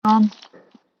Tom?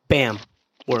 Bam.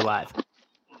 We're live.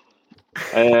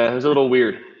 It was a little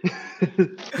weird.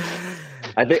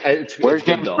 I think Where's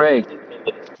James Sprague?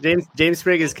 James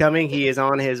Sprague is coming. He is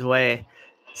on his way.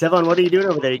 Sevon, what are you doing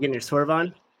over there? You getting your swerve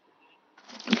on?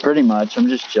 Pretty much. I'm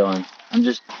just chilling.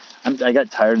 I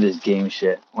got tired of this game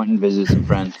shit. Went and visited some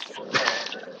friends.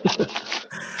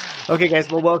 Okay, guys.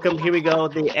 Well, welcome. Here we go.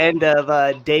 The end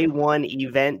of day one,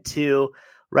 event 2.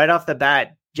 Right off the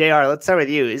bat, JR, let's start with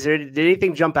you. Did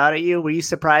anything jump out at you? Were you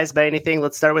surprised by anything?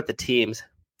 Let's start with the teams.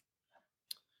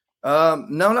 No,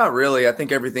 not really. I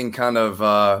think everything kind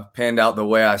of panned out the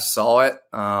way I saw it.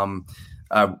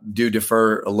 I do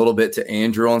defer a little bit to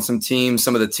Andrew on some teams.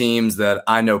 Some of the teams that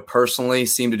I know personally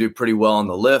seem to do pretty well on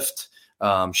the lift.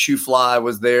 Shoefly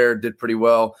was there, did pretty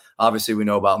well. Obviously, we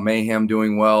know about Mayhem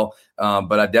doing well,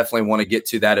 but I definitely want to get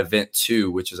to that event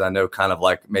too, which is I know kind of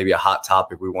like maybe a hot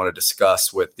topic we want to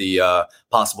discuss with the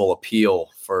possible appeal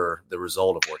for the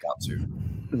result of workout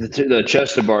 2. The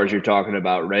chest to bars you're talking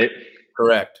about, right?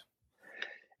 Correct.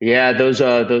 Yeah, those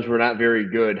were not very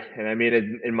good. And I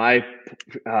mean, in my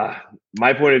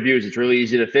point of view is it's really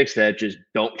easy to fix that. Just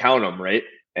don't count them, right?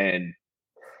 And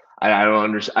I don't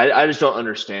understand. I just don't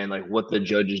understand like what the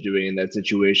judge is doing in that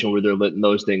situation where they're letting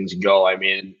those things go. I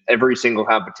mean, every single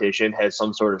competition has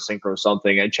some sort of synchro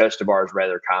something, and chest to bar is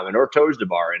rather common, or toes to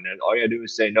bar, and then all you gotta do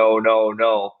is say no, no,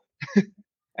 no,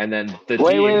 and then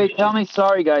Wait. Tell me,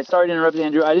 sorry guys, sorry to interrupt you,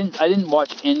 Andrew. I didn't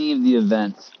watch any of the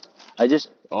events. I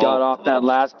just got off that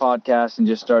last podcast and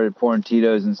just started pouring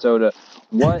Tito's and soda.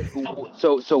 What?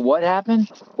 So what happened?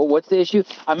 Well, what's the issue?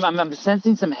 I'm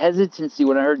sensing some hesitancy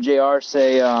when I heard JR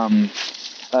say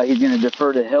he's going to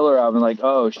defer to Hiller. I'm like,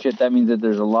 oh shit, that means that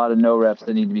there's a lot of no reps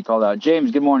that need to be called out.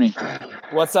 James, good morning.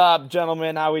 What's up,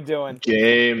 gentlemen? How we doing?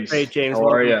 James, Great, James. How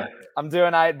are you? I'm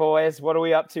doing all right, boys. What are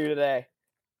we up to today?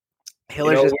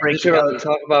 Hiller's just we're just going to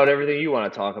talk about everything you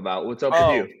want to talk about. What's up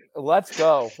with you? Let's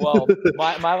go. Well,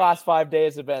 my last 5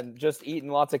 days have been just eating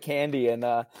lots of candy and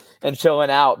chilling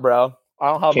out, bro. I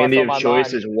don't have candy much on my of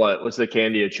choice mind. is what? What's the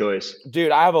candy of choice?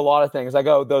 Dude, I have a lot of things. I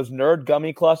go those nerd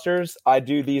gummy clusters. I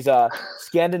do these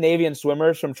Scandinavian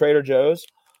swimmers from Trader Joe's.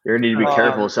 You're going to need to be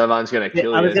careful. Sevon's going to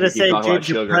kill you. I was going to say, James,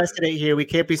 you're precedent here. We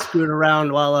can't be screwing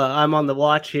around while I'm on the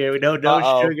watch here. No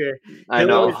sugar. I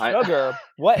know. Sugar.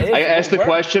 What is I asked the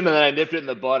question, and then I nipped it in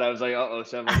the bud. I was like, uh-oh,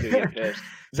 Sevon's going to get pissed.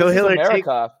 So Hiller,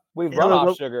 America. We've run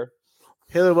off sugar.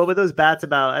 Hiller, what were those bats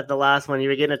about at the last one? You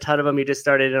were getting a ton of them. You just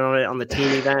started on the team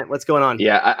event. What's going on?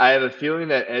 Yeah, I have a feeling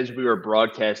that as we were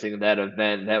broadcasting that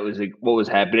event, that was what was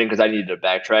happening because I needed to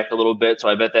backtrack a little bit. So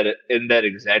I bet that in that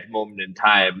exact moment in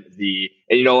time, and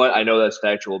you know what? I know that's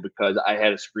factual because I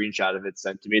had a screenshot of it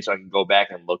sent to me so I can go back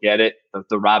and look at it.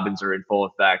 The Robins are in full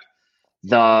effect.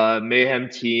 The Mayhem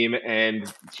team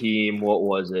and what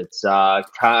was it?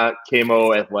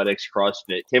 Camo Athletics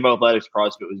CrossFit. Camo Athletics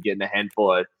CrossFit was getting a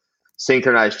handful of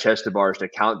synchronized chest to bars to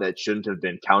count that shouldn't have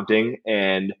been counting.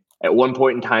 And at one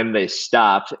point in time, they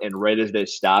stopped. And right as they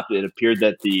stopped, it appeared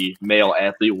that the male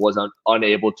athlete was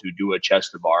unable to do a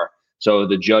chest to bar. So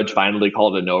the judge finally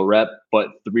called a no rep, but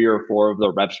 3 or 4 of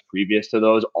the reps previous to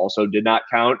those also did not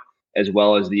count, as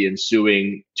well as the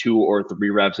ensuing 2 or 3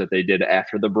 reps that they did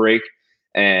after the break.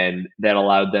 And that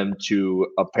allowed them to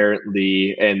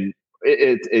apparently, and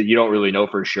you don't really know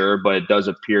for sure, but it does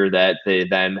appear that they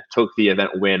then took the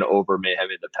event win over Mayhem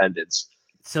Independence.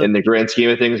 So in the grand scheme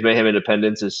of things, Mayhem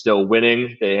Independence is still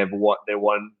winning. They won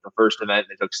the first event.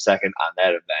 They took second on that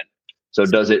event. So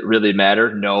does it really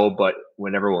matter? No, but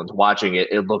when everyone's watching it,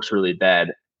 it looks really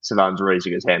bad. Sevon's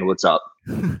raising his hand. What's up?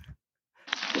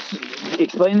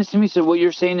 Explain this to me. So what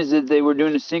you're saying is that they were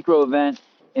doing a synchro event,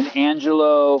 and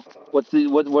Angelo, what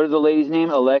are the ladies' name?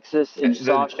 Alexis and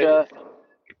Sasha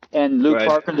and Luke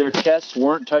Parker, their chests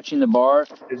weren't touching the bar.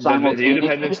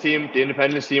 The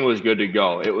Independence team was good to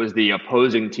go. It was the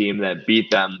opposing team that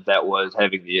beat them that was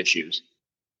having the issues.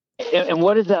 And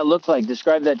what does that look like?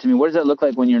 Describe that to me. What does that look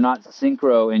like when you're not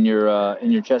synchro in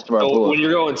your chest to bar pull-ups? When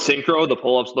you're going synchro, the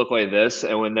pull-ups look like this,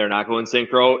 and when they're not going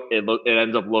synchro, it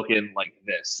ends up looking like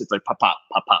this. It's like pop, pop,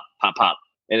 pop, pop, pop, pop,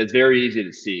 and it's very easy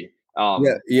to see.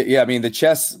 Yeah. I mean, the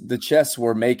chests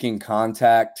were making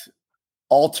contact,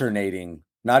 alternating,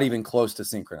 not even close to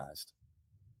synchronized.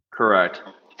 Correct.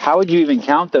 How would you even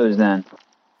count those then?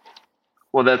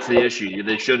 Well, that's the issue.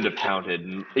 They shouldn't have counted.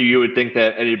 And you would think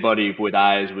that anybody with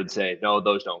eyes would say, no,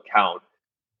 those don't count.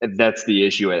 And that's the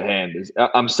issue at hand.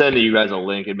 I'm sending you guys a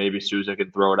link, and maybe Sousa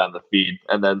can throw it on the feed,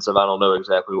 and then Sevon will know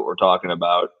exactly what we're talking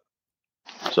about.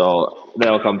 So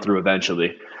that'll come through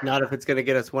eventually. Not if it's going to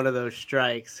get us one of those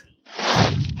strikes.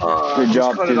 Good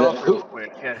job.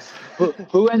 Yes.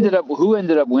 Who ended up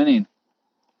winning?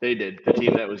 They did. The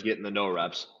team that was getting the no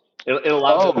reps. It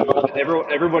allowed them.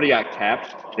 Everybody got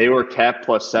capped. They were capped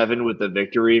 +7 with the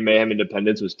victory. Mayhem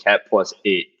Independence was capped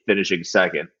 +8, finishing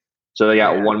second. So they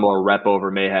got one more rep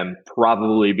over Mayhem,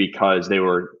 probably because they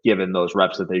were given those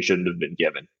reps that they shouldn't have been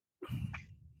given.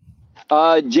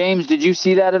 James, did you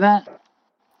see that event?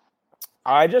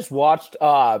 I just watched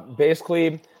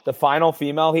basically the final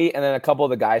female heat and then a couple of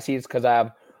the guys heats because I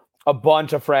have a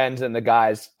bunch of friends in the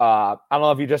guys. I don't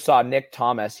know if you just saw Nick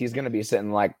Thomas. He's going to be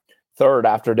sitting like third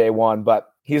after day one,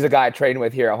 but he's a guy I trained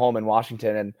with here at home in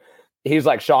Washington, and he's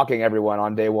like shocking everyone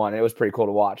on day one. It was pretty cool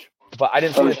to watch. But I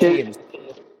didn't see the teams.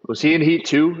 Was he in heat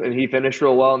 2 and he finished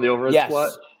real well in the overhead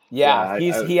squat? Yeah,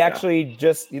 he actually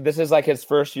this is like his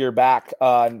first year back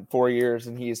in 4 years,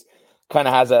 and he's kind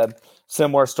of has a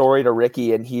similar story to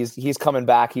Ricky, and he's coming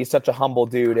back. He's such a humble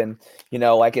dude, and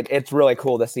like it's really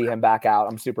cool to see him back out.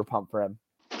 I'm super pumped for him.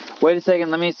 Wait a second,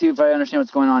 let me see if I understand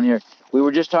what's going on here. We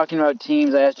were just talking about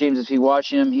teams. I asked James if he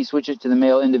watched him. He switched it to the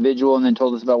male individual and then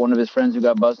told us about one of his friends who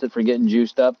got busted for getting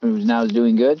juiced up and who's now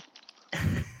doing good.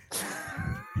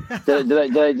 Did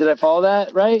I follow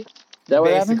that right? Is that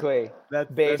what happened?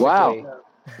 That's basically. Wow.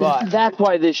 But that's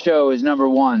why this show is number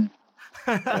one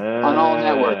on all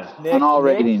networks, on all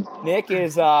ratings. Nick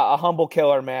is a humble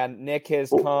killer, man. Nick has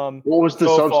come. What was the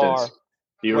so substance? Far.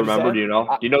 Do you remember? Do you know?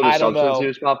 Do you know the substance he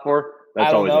was popped for?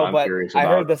 That's always what I'm curious about. I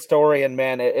heard the story, and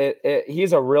man,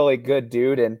 he's a really good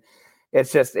dude, and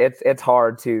it's just it's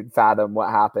hard to fathom what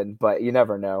happened, but you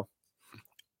never know.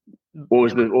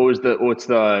 What's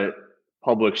the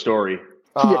public story?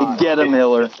 Get him,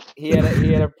 Hiller. He had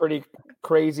a pretty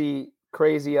crazy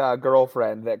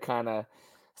girlfriend that kind of.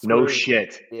 No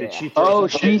shit. Yeah. Did she?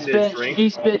 She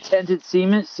spit tinted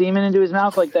semen into his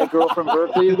mouth like that girl from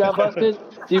Berkeley who got busted.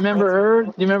 Do you remember her?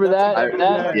 Do you remember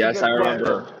that? Yes, I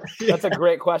remember. That's a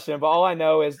great question, but all I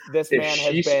know is this man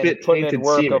has been putting in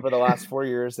work over the last 4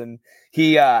 years, and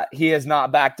he has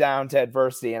not backed down to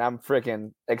adversity, and I'm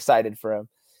freaking excited for him.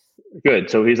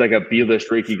 Good. So he's like a B-list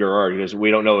Ricky Garrard because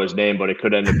we don't know his name, but it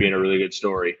could end up being a really good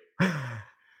story.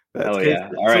 Hell yeah!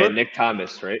 All right, Nick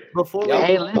Thomas, right?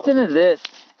 Hey, listen to this.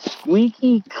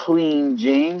 Squeaky clean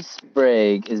James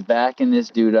Sprague is backing this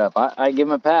dude up. I give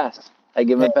him a pass.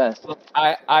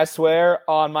 I swear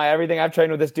on my everything, I've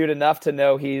trained with this dude enough to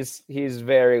know he's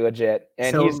very legit,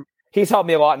 and he's helped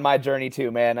me a lot in my journey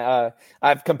too, man.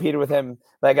 I've competed with him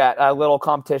like at little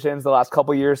competitions the last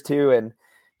couple years too, and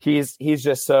he's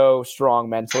just so strong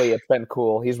mentally. It's been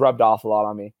cool. He's rubbed off a lot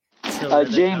on me.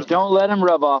 James, don't let him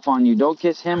rub off on you. Don't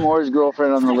kiss him or his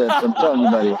girlfriend on the lips. I'm telling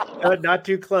you, buddy. No, not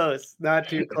too close. Not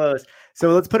too close. So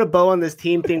let's put a bow on this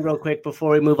team thing real quick before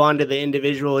we move on to the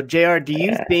individual. JR, do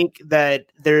you think that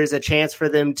there is a chance for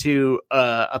them to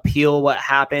appeal what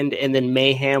happened and then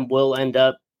Mayhem will end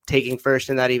up taking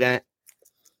first in that event?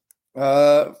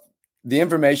 The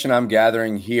information I'm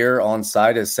gathering here on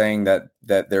site is saying that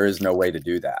there is no way to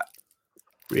do that.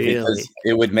 Really? Because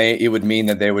it would mean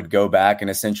that they would go back and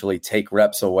essentially take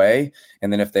reps away,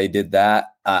 and then if they did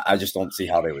that, I just don't see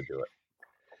how they would do it.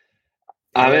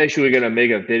 I'm actually going to make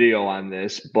a video on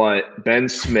this, but Ben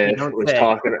Smith was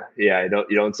talking. Yeah,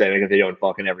 you don't say make a video on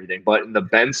fucking everything, but in the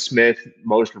Ben Smith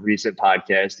most recent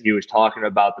podcast, he was talking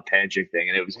about the Panchik thing,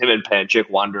 and it was him and Panchik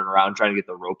wandering around trying to get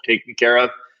the rope taken care of,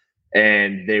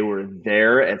 and they were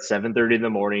there at 7:30 in the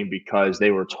morning because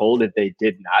they were told if they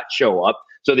did not show up.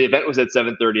 So the event was at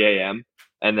 7:30 a.m.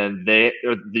 and then the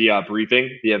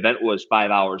event was 5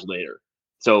 hours later.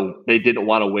 So they didn't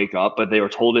want to wake up, but they were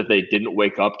told if they didn't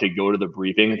wake up to go to the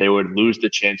briefing, they would lose the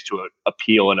chance to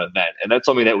appeal an event. And that's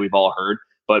something that we've all heard.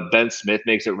 But Ben Smith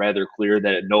makes it rather clear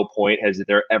that at no point has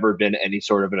there ever been any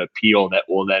sort of an appeal that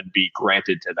will then be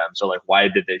granted to them. So like, why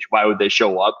would they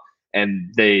show up?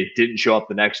 And they didn't show up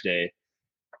the next day.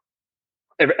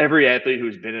 Every athlete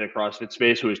who's been in a CrossFit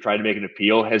space who has tried to make an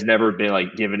appeal has never been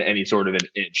like given any sort of an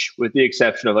inch, with the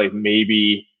exception of like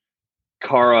maybe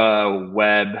Cara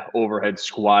Webb overhead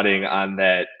squatting on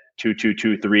that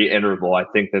 2-2-2-3 interval. I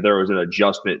think that there was an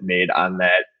adjustment made on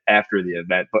that after the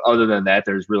event, but other than that,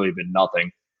 there's really been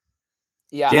nothing.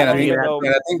 Yeah, I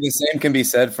think the same can be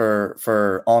said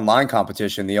for online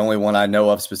competition. The only one I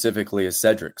know of specifically is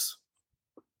Cedric's.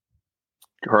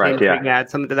 Correct. Can you add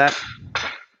something to that?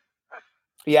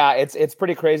 Yeah, it's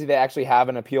pretty crazy. They actually have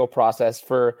an appeal process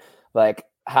for like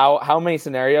how many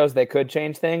scenarios they could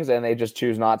change things, and they just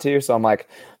choose not to. So I'm like,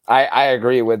 I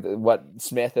agree with what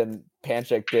Smith and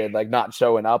Panchik did, like not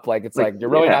showing up. Like it's like you're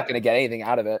really not going to get anything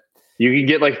out of it. You can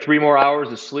get like 3 more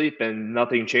hours of sleep and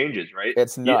nothing changes, right?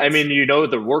 It's nuts. I mean, you know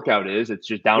what the workout is. It's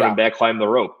just down and back, climb the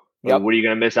rope. Yep. What are you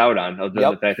going to miss out on other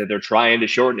than the fact that they're trying to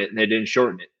shorten it and they didn't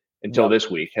shorten it until this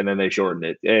week, and then they shortened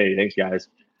it. Hey, thanks guys.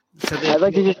 So I'd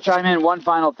like to just chime in one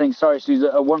final thing. Sorry, Susan.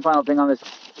 One final thing on this.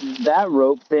 That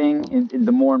rope thing,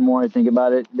 the more and more I think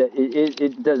about it, that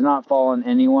it does not fall on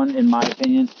anyone, in my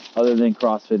opinion, other than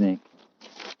CrossFit Inc.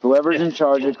 Whoever's in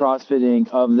charge of CrossFit Inc.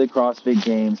 of the CrossFit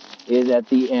Games is at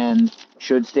the end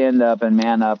should stand up and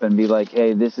man up and be like,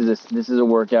 hey, this is a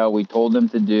workout we told them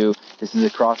to do. This is a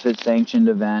CrossFit sanctioned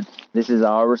event. This is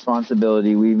our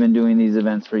responsibility. We've been doing these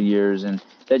events for years, and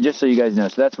that, just so you guys know.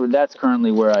 So that's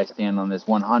currently where I stand on this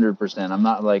 100%. I'm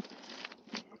not like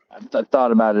I've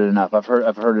thought about it enough. I've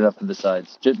heard it up to the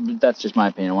sides. That's just my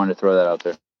opinion. I wanted to throw that out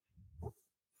there.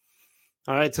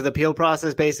 All right, so the appeal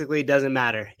process basically doesn't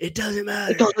matter. It doesn't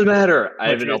matter. It doesn't matter. I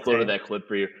haven't you're uploaded saying. that clip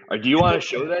for you. Or do you want to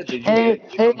show that? Did you? Hey,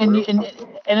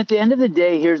 and at the end of the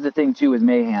day, here's the thing too with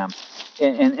Mayhem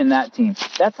and that team.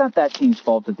 That's not that team's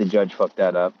fault that the judge fucked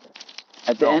that up.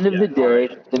 At the end of the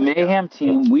day, the Mayhem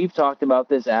team, we've talked about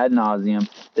this ad nauseum,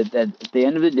 that at the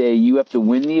end of the day, you have to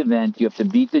win the event, you have to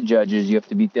beat the judges, you have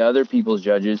to beat the other people's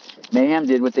judges. Mayhem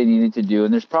did what they needed to do,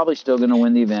 and they're probably still going to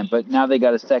win the event, but now they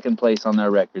got a second place on their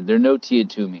record. They're no Tia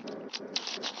Toomey.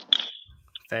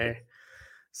 Fair.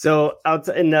 So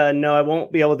no, I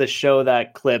won't be able to show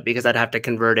that clip because I'd have to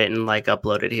convert it and like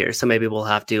upload it here. So maybe we'll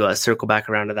have to circle back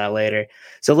around to that later.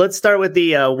 So let's start with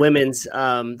the women's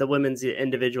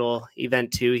individual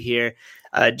event 2 here.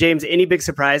 James, any big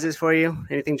surprises for you?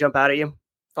 Anything jump out at you?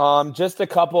 Just a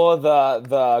couple of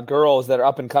the girls that are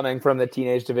up and coming from the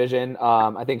teenage division.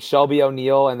 I think Shelby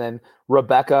O'Neill and then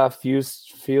Rebecca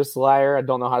Fuselier. I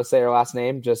don't know how to say her last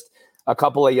name. Just a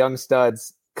couple of young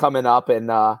studs coming up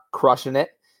and crushing it.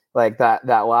 Like that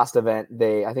last event,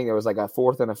 I think it was like a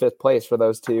 4th and a 5th place for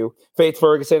those two. Faith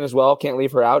Ferguson as well. Can't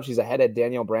leave her out. She's ahead of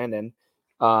Danielle Brandon.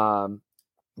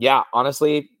 Yeah,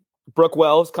 honestly, Brooke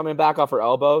Wells coming back off her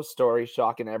elbow. Story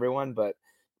shocking everyone, but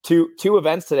two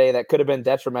events today that could have been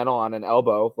detrimental on an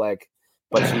elbow, but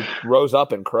she rose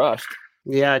up and crushed.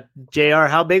 Yeah, JR,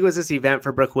 how big was this event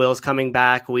for Brooke Wells coming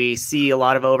back? We see a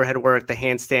lot of overhead work, the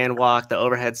handstand walk, the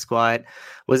overhead squat.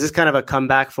 Was this kind of a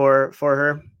comeback for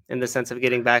her in the sense of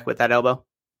getting back with that elbow?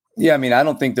 Yeah, I mean, I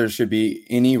don't think there should be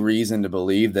any reason to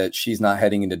believe that she's not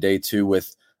heading into day 2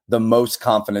 with the most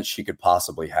confidence she could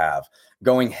possibly have.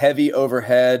 Going heavy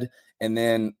overhead and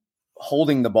then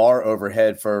holding the bar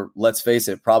overhead for, let's face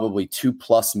it, probably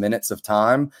 2+ minutes of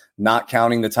time, not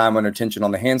counting the time under tension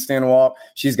on the handstand walk.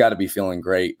 She's got to be feeling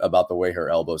great about the way her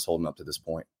elbow's holding up to this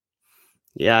point.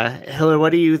 Yeah. Hiller,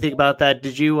 what do you think about that?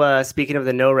 Did you, speaking of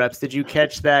the no reps, did you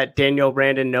catch that Danielle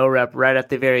Brandon no rep right at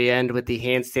the very end with the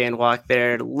handstand walk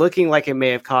there, looking like it may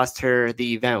have cost her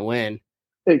the event win?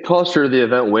 It cost her the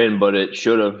event win, but it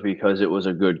should have because it was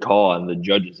a good call on the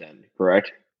judge's end,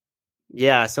 correct?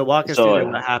 Yeah. So walk us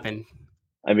through what happened.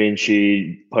 I mean,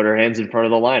 she put her hands in front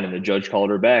of the line and the judge called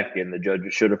her back, and the judge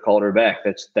should have called her back.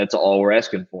 That's all we're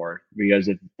asking for, because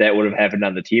if that would have happened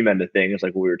on the team end of things,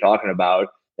 like we were talking about,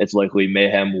 it's likely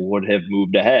Mayhem would have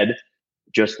moved ahead,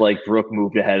 just like Brooke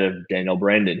moved ahead of Danielle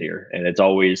Brandon here. And it's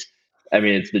always, I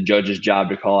mean, it's the judge's job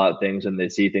to call out things and they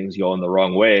see things going the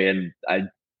wrong way. And I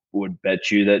would bet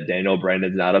you that Danielle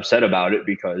Brandon's not upset about it,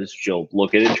 because she'll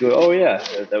look at it and she'll go, oh yeah,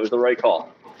 that was the right call.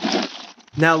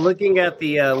 Now, looking at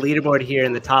the leaderboard here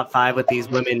in the top 5 with these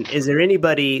women, is there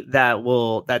anybody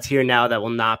that's here now that will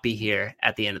not be here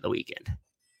at the end of the weekend?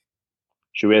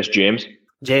 Should we ask James?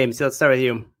 James, let's start with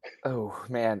you. Oh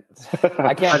man,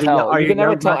 I can't tell. You can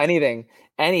never tell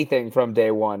anything from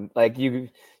day one. Like you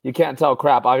can't tell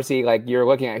crap. Obviously, like you're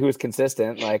looking at who's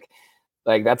consistent. Like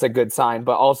that's a good sign.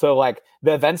 But also, like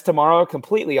the events tomorrow are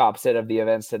completely opposite of the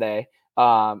events today.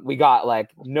 We got like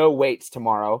no weights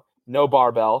tomorrow, no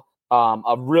barbell,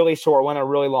 a really short one, a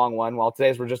really long one. While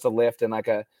today's were just a lift and like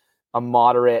a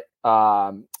moderate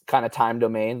kind of time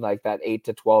domain, like that 8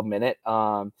 to 12 minute.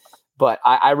 But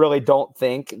I really don't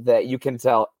think that you can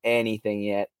tell anything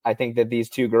yet. I think that these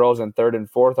two girls in 3rd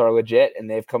and 4th are legit, and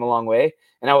they've come a long way.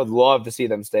 And I would love to see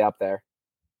them stay up there.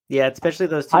 Yeah, especially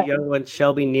those two young ones,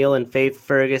 Shelby Neal and Faith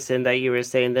Ferguson, that you were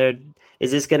saying there.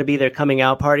 Is this going to be their coming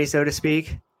out party, so to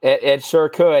speak? It sure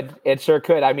could. It sure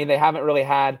could. I mean, they haven't really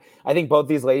had – I think both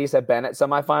these ladies have been at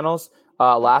semifinals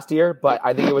last year, but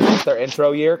I think it was just their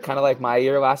intro year, kind of like my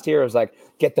year last year. It was like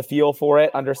get the feel for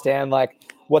it, understand like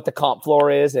what the comp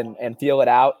floor is and feel it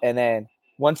out. And then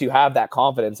once you have that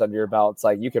confidence under your belt, it's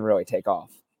like you can really take off.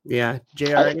 Yeah.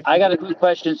 JR, I got a quick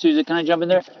question, Susan. Can I jump in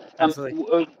there?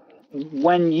 Absolutely.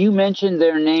 When you mentioned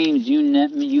their names, you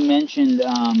mentioned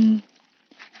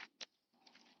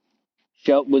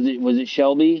was it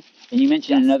Shelby? And you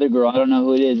mentioned another girl. I don't know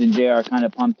who it is. And JR kind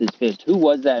of pumped his fist. Who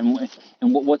was that?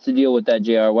 And what's the deal with that,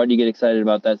 JR? Why do you get excited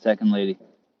about that second lady?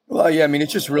 Well, yeah, I mean,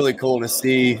 it's just really cool to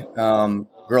see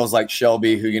girls like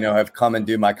Shelby who, have come and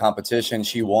do my competition.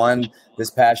 She won this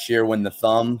past year when the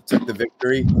thumb took the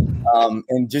victory.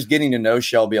 And just getting to know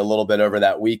Shelby a little bit over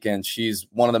that weekend, she's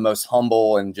one of the most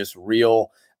humble and just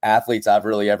real athletes I've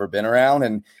really ever been around.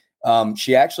 And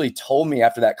she actually told me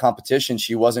after that competition,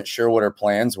 she wasn't sure what her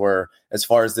plans were as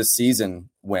far as this season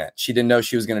went. She didn't know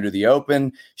she was going to do the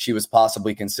Open. She was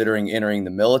possibly considering entering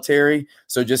the military.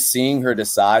 So just seeing her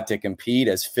decide to compete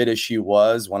as fit as she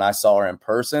was when I saw her in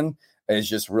person is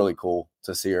just really cool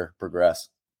to see her progress.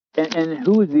 And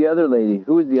who was the other lady?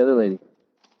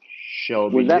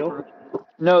 Shelby Neal?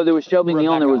 No, there was Shelby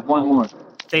Neal and there was one more.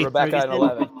 Rebecca at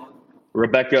 11.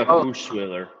 Rebecca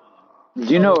Fusswiller.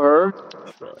 Do you know her,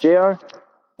 JR?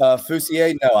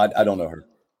 Foussier? No, I don't know her.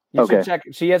 You should check.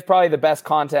 She has probably the best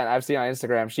content I've seen on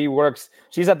Instagram.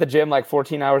 She's at the gym like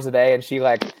 14 hours a day, and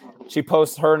she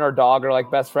posts her and her dog are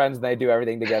like best friends, and they do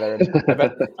everything together.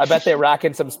 And I bet they rack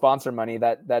in some sponsor money.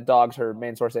 That dog's her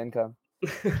main source of income.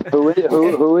 Who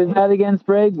is that again,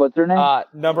 Sprague? What's her name?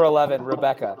 Number 11,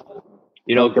 Rebecca.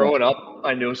 Growing up,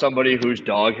 I knew somebody whose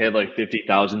dog had like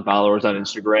 50,000 followers on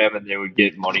Instagram, and they would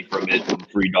get money from it and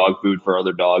free dog food for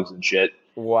other dogs and shit.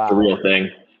 Wow. The real thing.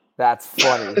 That's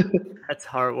funny. That's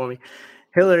heartwarming.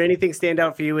 Hiller, anything stand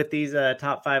out for you with these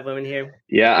top 5 women here?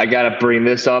 Yeah, I got to bring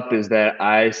this up is that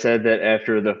I said that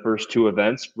after the first 2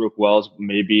 events, Brooke Wells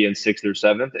may be in 6th or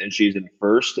 7th, and she's in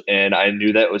 1st. And I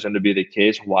knew that was going to be the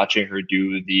case watching her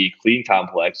do the clean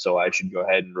complex. So I should go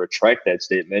ahead and retract that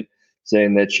statement,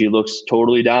 saying that she looks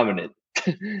totally dominant.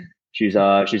 She's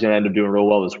going to end up doing real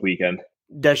well this weekend.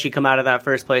 Does she come out of that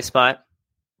first place spot?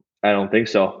 I don't think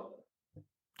so.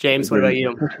 James, what about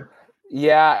you?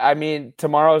 Yeah, I mean,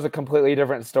 tomorrow is a completely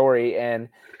different story. And,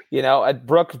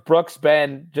 Brooke's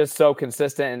been just so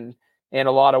consistent in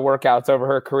a lot of workouts over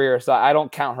her career. So I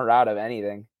don't count her out of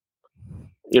anything.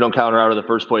 You don't count her out of the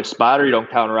first place spot, or you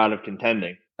don't count her out of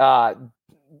contending?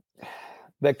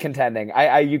 The contending.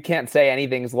 You can't say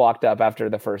anything's locked up after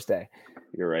the first day.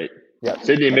 You're right. Yep.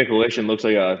 Sydney Mikulishin looks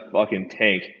like a fucking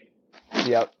tank.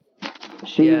 Yep.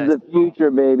 She's the future,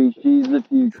 baby. She's the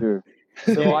future.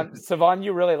 Savon,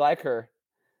 you really like her.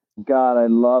 God, I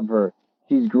love her.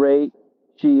 She's great.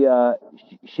 She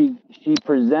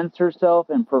presents herself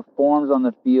and performs on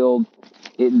the field.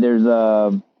 There's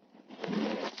I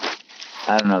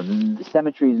don't know.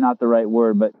 Symmetry is not the right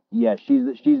word, but yeah, she's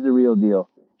the real deal.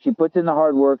 She puts in the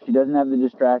hard work. She doesn't have the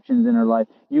distractions in her life.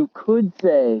 You could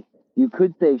say she's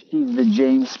the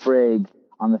James Sprague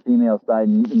on the female side,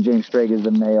 and James Sprague is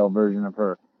the male version of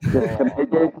her. Just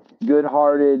committed,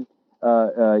 good-hearted,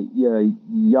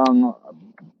 young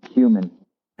human.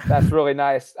 That's really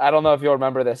nice. I don't know if you'll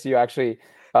remember this. You actually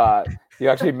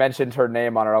mentioned her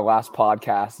name on our last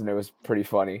podcast, and it was pretty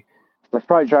funny. I was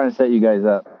probably trying to set you guys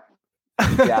up.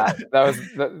 Yeah,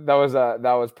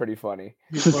 that was pretty funny.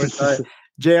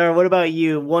 JR, what about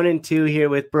you? 1 and 2 here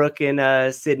with Brooke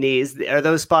and Sydney. Are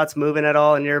those spots moving at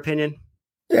all in your opinion?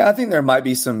 Yeah, I think there might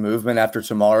be some movement after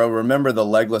tomorrow. Remember, the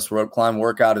legless rope climb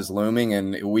workout is looming,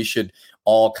 and we should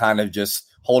all kind of just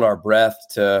hold our breath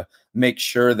to make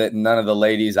sure that none of the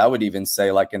ladies, I would even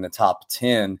say like in the top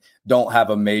 10, don't have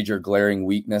a major glaring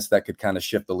weakness that could kind of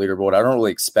shift the leaderboard. I don't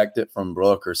really expect it from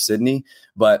Brooke or Sydney,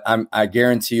 but I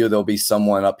guarantee you there'll be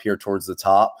someone up here towards the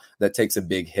top that takes a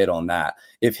big hit on that.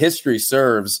 If history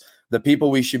serves, the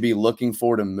people we should be looking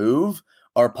for to move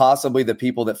are possibly the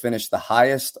people that finished the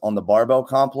highest on the barbell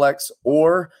complex,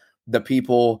 or the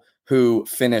people who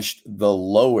finished the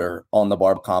lower on the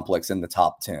barbell complex in the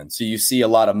top 10. So you see a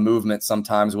lot of movement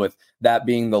sometimes with that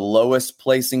being the lowest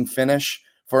placing finish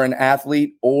for an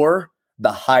athlete or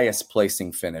the highest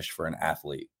placing finish for an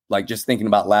athlete. Like just thinking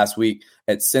about last week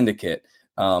at Syndicate,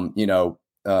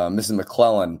 Mrs.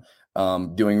 McClellan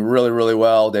doing really, really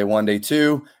well day 1, day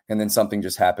 2, and then something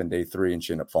just happened day 3 and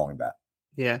she ended up falling back.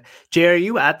 Yeah. Jay, are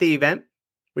you at the event?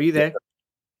 Were you there?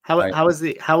 How was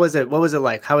it? What was it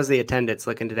like? How was the attendance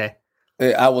looking today?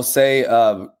 I will say,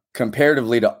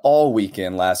 comparatively to all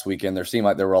weekend last weekend, there seemed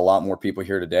like there were a lot more people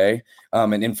here today.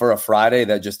 And for a Friday,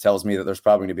 that just tells me that there's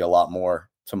probably going to be a lot more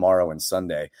tomorrow and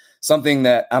Sunday. Something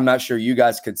that I'm not sure you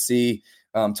guys could see,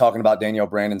 talking about Danielle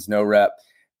Brandon's no rep.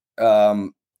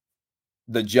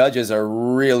 The judges are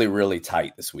really, really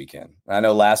tight this weekend. I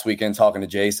know last weekend talking to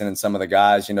Jason and some of the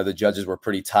guys, the judges were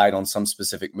pretty tight on some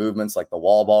specific movements like the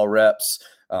wall ball reps,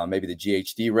 maybe the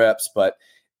GHD reps, but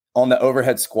on the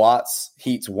overhead squats,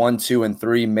 heats 1, 2, and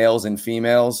 3, males and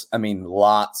females. I mean,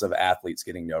 lots of athletes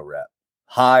getting no rep.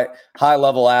 High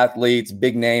level athletes,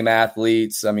 big name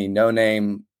athletes. I mean, no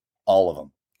name, all of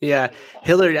them. Yeah.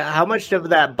 Hillary, how much of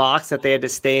that box that they had to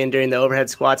stay in during the overhead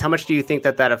squats, how much do you think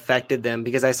that affected them?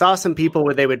 Because I saw some people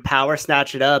where they would power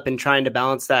snatch it up and trying to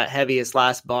balance that heaviest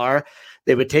last bar.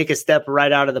 They would take a step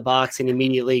right out of the box and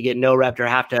immediately get no rep or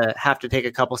have to take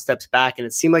a couple steps back. And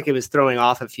it seemed like it was throwing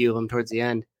off a few of them towards the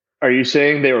end. Are you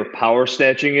saying they were power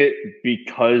snatching it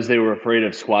because they were afraid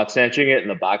of squat snatching it and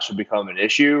the box would become an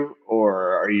issue?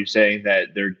 Or are you saying that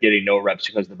they're getting no reps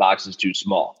because the box is too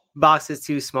small? Box is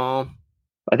too small.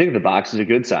 I think the box is a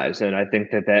good size, and I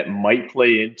think that might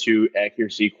play into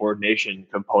accuracy coordination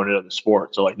component of the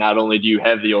sport. So, like, not only do you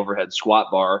have the overhead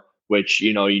squat bar, which,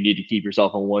 you need to keep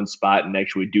yourself in one spot and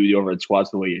actually do the overhead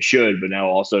squats the way you should, but now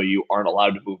also you aren't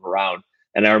allowed to move around.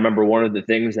 And I remember one of the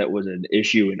things that was an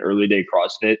issue in early day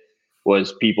CrossFit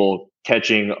was people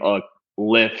catching a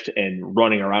lift and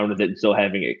running around with it and still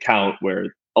having it count,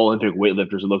 where Olympic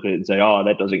weightlifters would look at it and say, oh,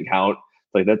 that doesn't count.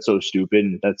 Like, that's so stupid.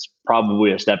 That's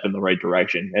probably a step in the right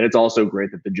direction. And it's also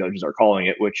great that the judges are calling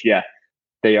it, which, yeah,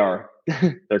 they are.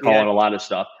 They're calling a lot of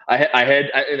stuff. I had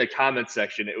in the comments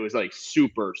section, it was like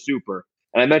super,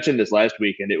 and I mentioned this last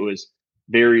week, and it was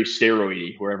very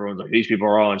steroidy, where everyone's like, these people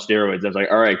are all on steroids. I was like,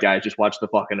 all right, guys, just watch the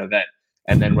fucking event.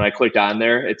 And then when I clicked on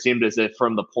there, it seemed as if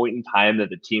from the point in time that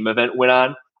the team event went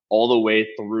on all the way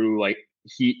through like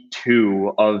heat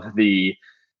 2 of the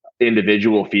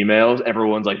individual females,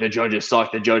 everyone's like, the judges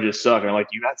suck. And I'm like,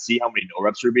 do you not see how many no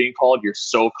reps are being called? You're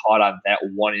so caught on that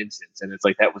one instance. And it's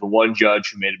like, that was one judge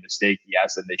who made a mistake.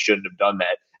 Yes. And they shouldn't have done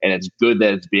that. And it's good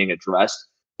that it's being addressed.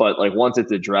 But like, once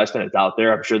it's addressed and it's out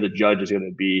there, I'm sure the judge is going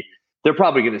to be, they're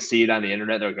probably going to see it on the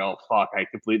internet. They'll go, fuck, I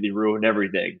completely ruined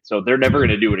everything. So they're never going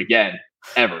to do it again,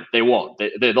 ever. They won't.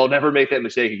 They'll never make that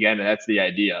mistake again. And that's the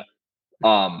idea.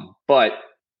 But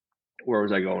where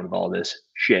was I going with all this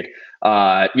shit?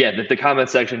 The comment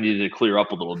section needed to clear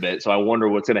up a little bit. So I wonder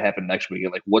what's going to happen next week.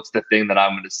 And like, what's the thing that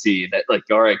I'm going to see that, like,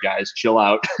 all right, guys, chill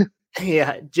out.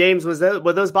 Yeah. James, were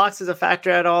those boxes a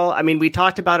factor at all? I mean, we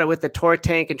talked about it with the torque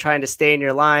tank and trying to stay in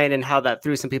your line and how that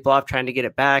threw some people off trying to get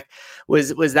it back.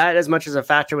 Was that as much as a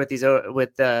factor with these,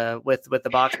 with the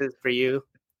boxes for you?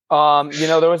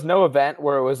 There was no event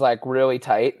where it was like really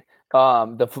tight.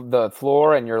 The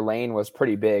floor and your lane was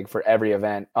pretty big for every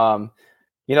event.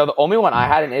 The only one I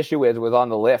had an issue with was on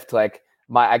the lift. Like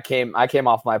I came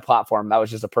off my platform. That was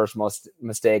just a personal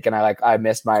mistake. And I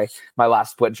missed my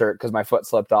last split jerk because my foot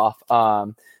slipped off.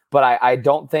 But I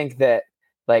don't think that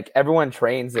like everyone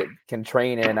can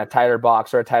train in a tighter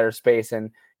box or a tighter space,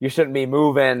 and you shouldn't be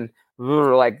moving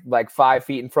like 5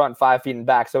 feet in front, 5 feet in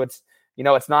back. So it's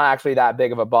not actually that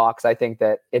big of a box. I think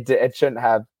that it shouldn't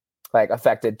have like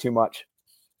affected too much.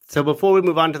 So before we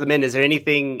move on to the men, is there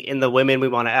anything in the women we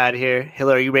want to add here?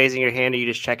 Hillary, are you raising your hand or are you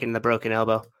just checking the broken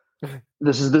elbow?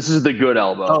 This is the good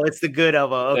elbow. Oh, it's the good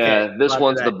elbow. Okay. Yeah, this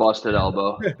one's the busted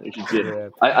elbow.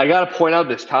 I got to point out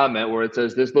this comment where it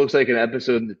says, this looks like an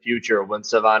episode in the future when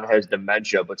Savan has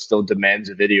dementia but still demands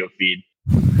a video feed.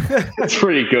 It's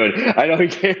pretty good. I know he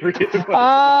can't read it.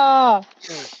 I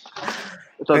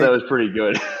thought that was pretty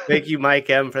good. Thank you, Mike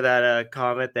M, for that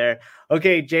comment there.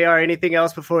 Okay, JR, anything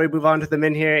else before we move on to the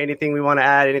men here? Anything we want to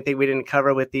add? Anything we didn't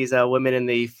cover with these women in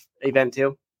the event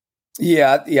too?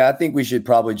 Yeah. I think we should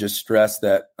probably just stress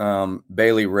that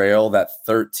Bailey Rail, that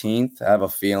 13th, I have a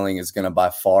feeling is going to by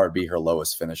far be her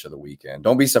lowest finish of the weekend.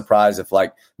 Don't be surprised if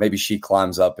like maybe she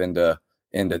climbs up into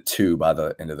 2 by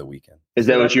the end of the weekend. Is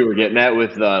that what you were getting at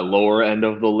with the lower end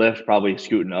of the lift, probably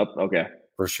scooting up? Okay.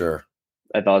 For sure.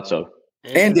 I thought so.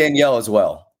 And Danielle as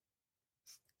well.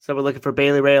 So we're looking for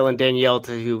Bailey Rail and Danielle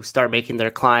to start making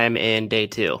their climb in day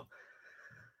 2.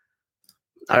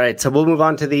 All right, so we'll move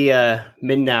on to the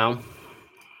men now.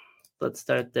 Let's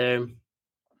start there.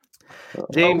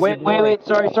 James, wait.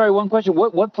 Sorry. One question.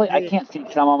 What place? I can't see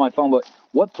because I'm on my phone. But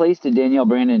what place did Danielle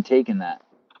Brandon take in that?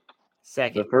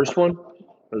 Second. The first one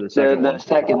or the second?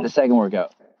 The second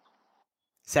workout.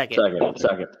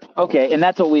 Second. Okay, and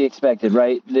that's what we expected,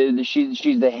 right? She's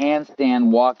the handstand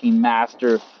walking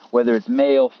master. Whether it's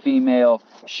male, female,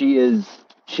 she's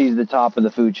the top of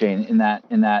the food chain in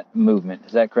that movement.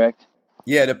 Is that correct?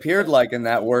 Yeah, it appeared like in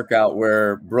that workout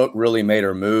where Brooke really made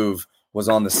her move was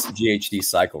on the GHD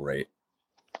cycle rate.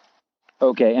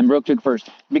 Okay, and Brooke took first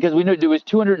because we knew there was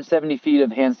 270 feet of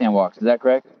handstand walks. Is that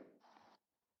correct?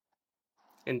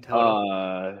 In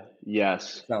total.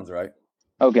 Yes. Sounds right.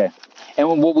 Okay, and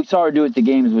what we saw her do at the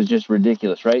games was just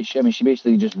ridiculous, right? She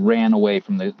basically just ran away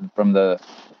from the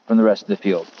rest of the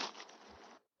field.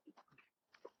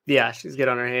 Yeah, she's good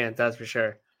on her hands, that's for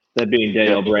sure. That being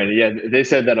Danielle Brandon. Yeah, they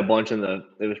said that a bunch it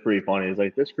was pretty funny. It's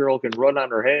like, this girl can run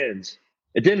on her hands.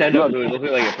 It didn't end up really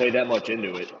looking like it played that much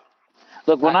into it.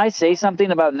 Look, when I say something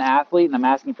about an athlete and I'm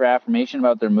asking for affirmation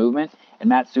about their movement, and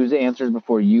Matt Souza answers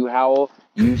before you, Howell,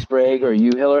 you, Sprague, or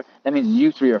you, Hiller, that means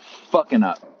you three are fucking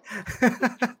up.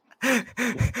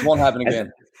 Won't happen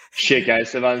again. Shit, guys,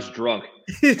 Savon's drunk.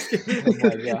 Oh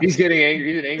my God. He's getting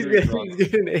angry. He's an angry drunk. He's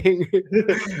getting angry.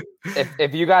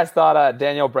 If you guys thought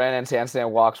Daniel Brandon's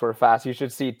handstand walks were fast, you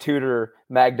should see Tudor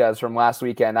Magda's from last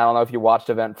weekend. I don't know if you watched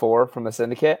event 4 from the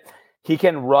syndicate. He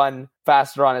can run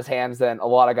faster on his hands than a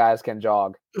lot of guys can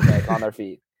jog on their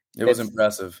feet. It was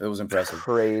impressive.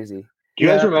 Crazy. Do you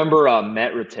guys remember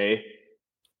Matt Rattay?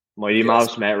 Mighty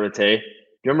Mouse Matt Rattay?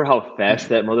 Do you remember how fast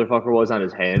that motherfucker was on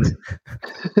his hands?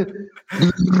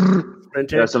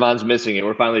 Yeah, Savon's missing it.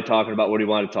 We're finally talking about what he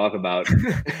wanted to talk about.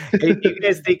 Hey, do you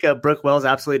guys think Brooke Wells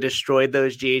absolutely destroyed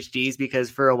those GHDs because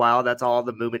for a while that's all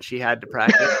the movement she had to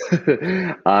practice?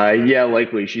 Yeah,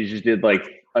 likely. She just did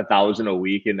like 1,000 a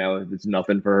week, and now it's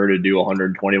nothing for her to do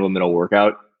 120 of them in a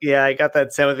workout. Yeah, I got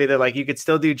that sent with me that like you could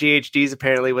still do GHDs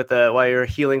apparently with while you're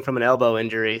healing from an elbow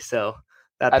injury. So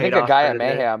that I think a guy at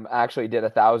Mayhem Mayhem actually did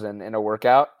 1,000 in a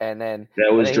workout, and then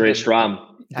that was Dre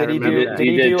Strom. Did he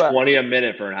did 20 a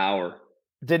minute for an hour?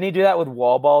 Didn't he do that with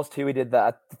wall balls too? He did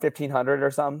that 1,500 or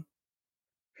something.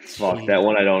 Fuck, that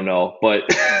one I don't know, but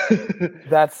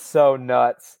that's so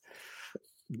nuts.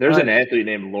 There's an athlete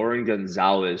named Lauren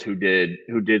Gonzalez who did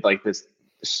like this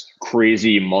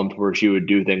crazy month where she would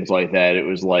do things like that. It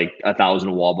was like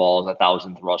 1,000 wall balls,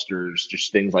 1,000 thrusters,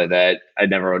 just things like that. I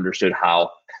never understood how.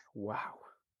 Wow.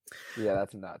 Yeah,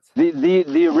 that's nuts.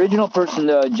 The original person,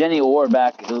 Jenny Orr,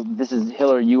 back. This is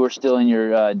Hiller. You were still in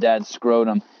your dad's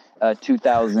scrotum.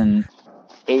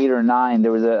 2008 or 9.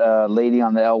 There was a lady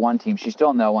on the L1 team. She's still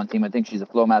on the L1 team. I think she's a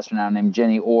flow master now, named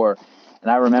Jenny Orr.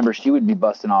 And I remember she would be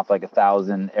busting off like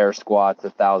 1,000 air squats,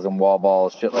 1,000 wall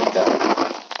balls, shit like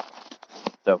that.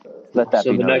 So let that be.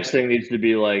 So the noted. next thing needs to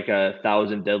be like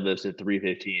 1,000 deadlifts at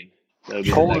 315.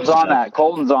 Colton's on that.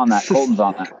 Colton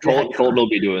Colton will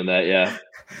be doing that. Yeah.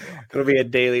 It'll be a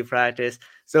daily practice.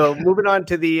 So moving on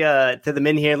to the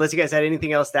men here. Unless you guys had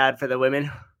anything else to add for the women.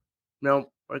 No,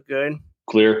 we're good.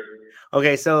 Clear.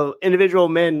 Okay, so individual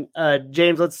men.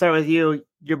 James, let's start with you.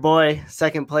 Your boy,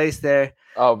 second place there.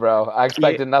 Oh, bro, I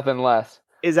expected nothing less.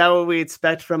 Is that what we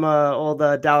expect from old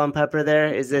Dallin Pepper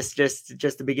there? Is this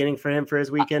just the beginning for him for his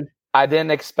weekend? I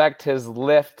didn't expect his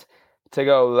lift to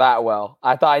go that well.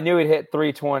 I knew he'd hit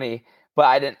 320, but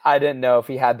I didn't know if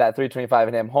he had that 325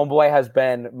 in him. Homeboy has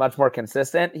been much more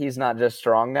consistent. He's not just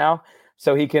strong now,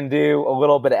 so he can do a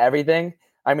little bit of everything.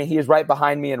 I mean, he's right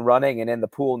behind me in running and in the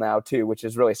pool now too, which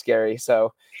is really scary.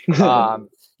 So,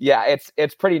 yeah,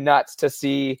 it's pretty nuts to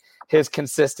see his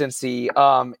consistency.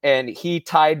 And he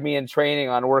tied me in training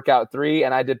on workout 3,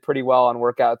 and I did pretty well on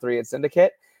workout 3 at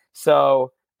Syndicate.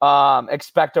 So,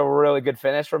 expect a really good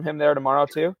finish from him there tomorrow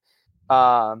too.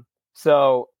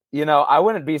 So, I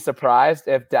wouldn't be surprised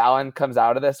if Dallin comes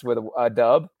out of this with a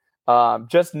dub.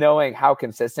 Just knowing how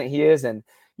consistent he is, and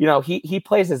he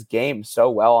plays his game so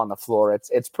well on the floor.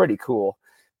 It's pretty cool.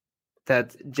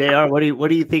 That's JR. What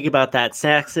do you think about that?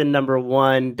 Saxon number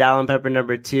 1, Dallin Pepper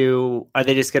number 2. Are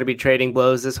they just going to be trading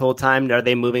blows this whole time? Are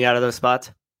they moving out of those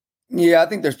spots? Yeah, I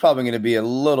think there's probably going to be a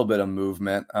little bit of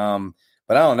movement.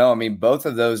 But I don't know. I mean, both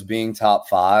of those being top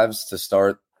 5s to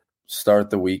start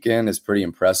the weekend is pretty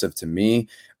impressive to me.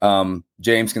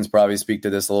 James can probably speak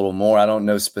to this a little more. I don't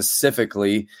know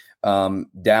specifically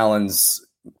Dallin's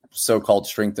so-called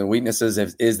strengths and weaknesses.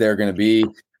 Is there going to be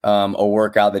a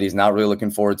workout that he's not really looking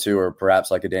forward to, or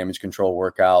perhaps like a damage control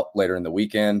workout later in the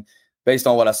weekend? Based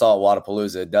on what I saw at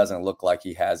Wadapalooza, it doesn't look like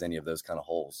he has any of those kind of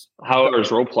holes. How are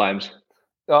his rope climbs?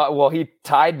 Well, he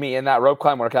tied me in that rope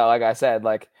climb workout. Like I said,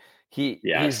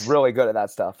 he's really good at that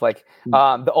stuff. Like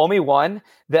the only one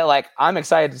that like I'm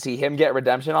excited to see him get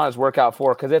redemption on is workout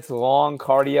 4, because it's long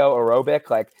cardio aerobic.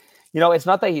 Like, it's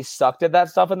not that he sucked at that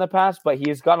stuff in the past, but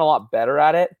he's gotten a lot better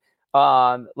at it.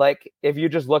 Like if you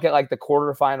just look at like the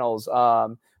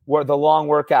quarterfinals, where the long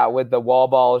workout with the wall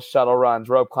balls, shuttle runs,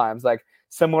 rope climbs, like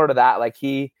similar to that, like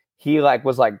he like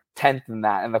was like 10th in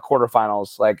that in the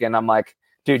quarterfinals. Like, and I'm like,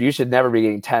 dude, you should never be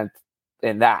getting 10th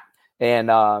in that. And,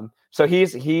 so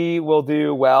he will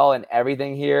do well in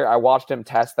everything here. I watched him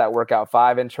test that workout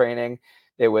 5 in training.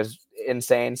 It was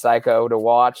insane, psycho to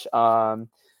watch.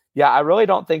 Yeah, I really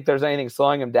don't think there's anything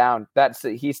slowing him down.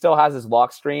 He still has his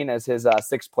lock screen as his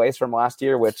 6th place from last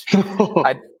year, which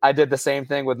I did the same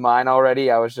thing with mine already.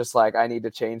 I was just like, I need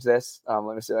to change this.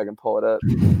 Let me see if I can pull it up.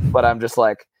 But I'm just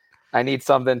like, I need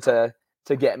something to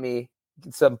get me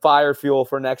some fire fuel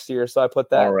for next year. So I put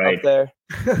that up there.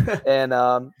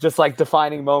 And just like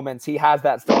defining moments, he has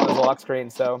that still on his lock screen.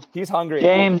 So he's hungry.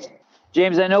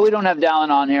 James, I know we don't have Dallin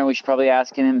on here. We should probably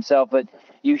ask him himself, but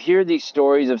you hear these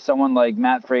stories of someone like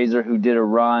Matt Fraser who did a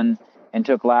run and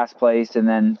took last place, and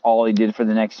then all he did for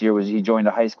the next year was he joined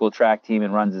a high school track team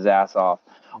and runs his ass off.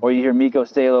 Or you hear Miko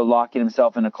Stalo locking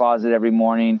himself in a closet every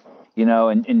morning,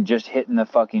 and just hitting the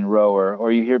fucking rower.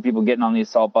 Or you hear people getting on the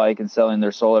assault bike and selling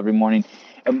their soul every morning.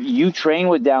 You train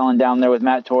with Dallin down there with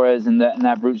Matt Torres and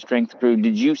that brute strength crew.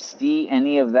 Did you see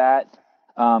any of that,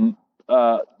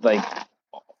 like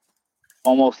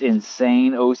almost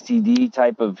insane OCD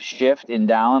type of shift in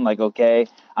Dallin? Like, okay,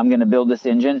 I'm going to build this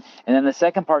engine. And then the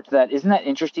second part to that, isn't that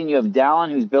interesting? You have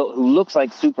Dallin who looks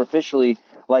like superficially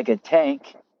like a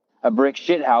tank, a brick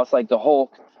shit house, like the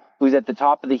Hulk, who's at the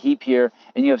top of the heap here.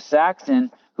 And you have Saxon,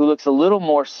 who looks a little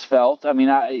more svelte. I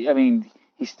mean,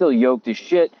 he's still yoked as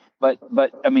shit, but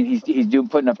I mean, he's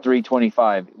putting up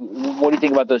 325. What do you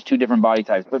think about those two different body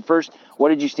types? But first, what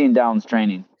did you see in Dallin's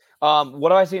training? What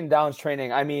do I see in Dallin's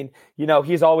training? I mean,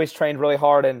 he's always trained really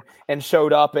hard and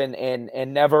showed up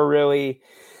and never really,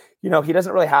 he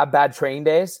doesn't really have bad training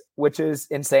days, which is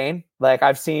insane. Like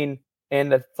I've seen in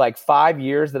the 5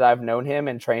 years that I've known him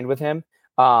and trained with him.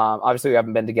 Obviously we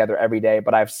haven't been together every day,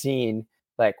 but I've seen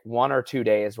 1 or 2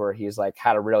 days where he's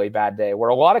had a really bad day, where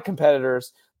a lot of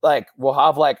competitors will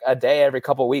have a day every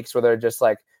couple of weeks where they're just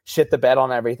shit the bed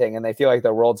on everything and they feel like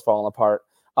their world's falling apart.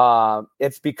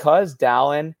 It's because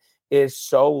Dallin is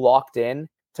so locked in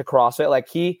to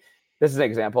CrossFit. This is an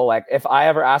example. If I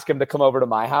ever ask him to come over to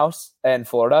my house in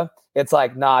Florida, it's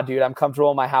nah, dude, I'm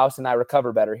comfortable in my house and I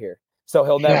recover better here. So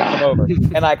he'll never come over.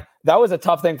 And that was a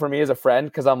tough thing for me as a friend,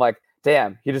 because I'm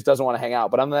damn, he just doesn't want to hang out.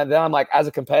 But I'm as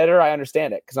a competitor, I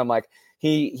understand it, because I'm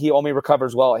he only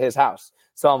recovers well at his house.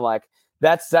 So I'm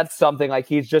that's something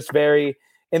he's just very,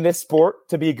 in this sport,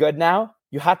 to be good now,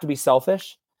 you have to be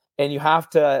selfish, and you have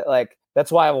to that's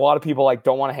why a lot of people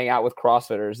don't want to hang out with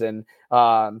CrossFitters. And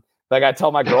I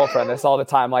tell my girlfriend this all the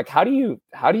time, how do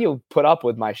you put up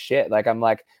with my shit? I'm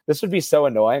this would be so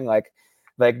annoying.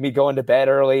 Me going to bed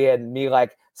early and me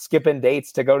skipping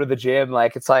dates to go to the gym.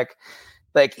 It's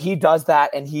he does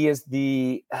that, and he is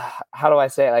the how do I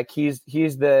say it?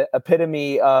 He's the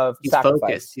epitome of sacrifice.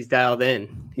 Focused. He's dialed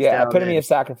in. Epitome of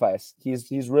sacrifice.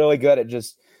 He's really good at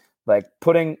just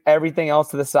putting everything else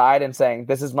to the side and saying,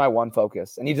 this is my one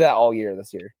focus. And he did that all year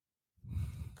this year.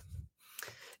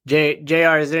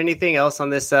 JR, is there anything else on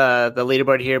this the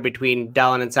leaderboard here between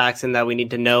Dallin and Saxon that we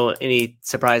need to know? Any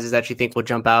surprises that you think will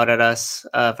jump out at us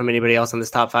from anybody else on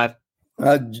this top five?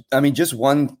 I mean, just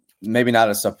one, maybe not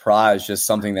a surprise, just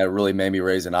something that really made me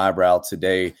raise an eyebrow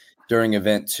today during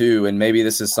event 2. And maybe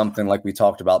this is something like we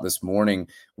talked about this morning.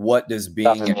 What does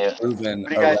being proven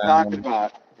what are you guys talking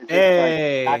about?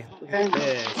 Hey.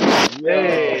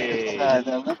 The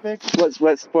Olympics?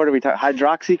 What sport are we talking?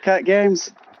 Hydroxy cut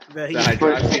games? The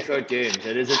hydroxy cut games.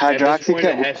 It is hydroxy cut.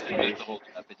 It has to be.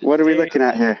 What are we looking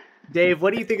at here? Dave,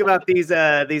 what do you think about these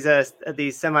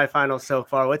semifinals so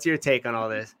far? What's your take on all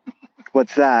this?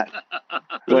 What's that?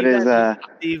 What is the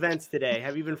events today?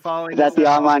 Have you been following? Is that the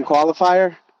online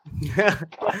qualifier?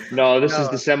 No, this is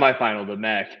the semifinal, the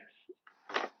MACC.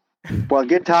 Well,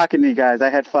 good talking to you guys. I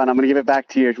had fun. I'm going to give it back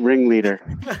to your ringleader.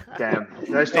 Damn.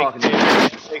 Nice talking to you.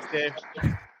 Thanks, Dave.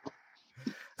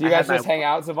 Do you guys just hang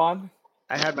out, Savon?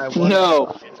 I had my one.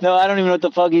 No, I don't even know what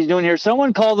the fuck he's doing here.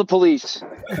 Someone call the police.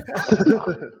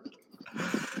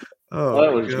 Well,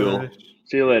 that was cool.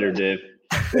 See you later, Dave.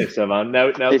 Thanks, Savon.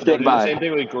 Now do the same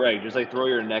thing with Greg. Just throw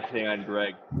your neck thing on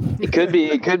Greg. It could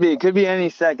be any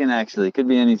second, actually. It could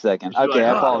be any second. Okay,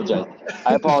 I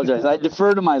apologize. I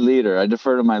defer to my leader.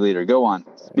 Go on.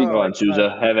 Go on,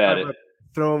 Souza. Have at it.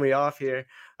 Throwing me off here.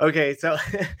 Okay, so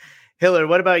Hiller,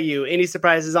 what about you? Any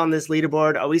surprises on this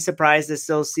leaderboard? Are we surprised to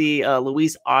still see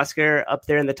Luis Oscar up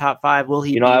there in the top 5? Will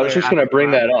he? I was just going to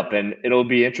bring that up, and it'll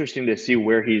be interesting to see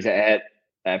where he's at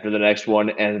after the next one,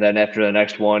 and then after the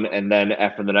next one, and then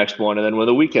after the next one, and then when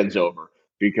the weekend's over,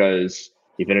 because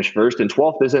he finished first, and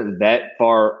 12th isn't that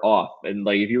far off. And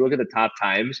if you look at the top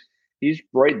times, he's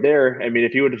right there. I mean,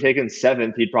 if he would have taken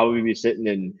 7th, he'd probably be sitting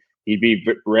in. He'd be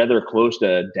rather close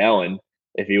to Dallin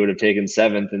if he would have taken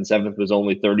 7th, and 7th was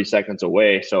only 30 seconds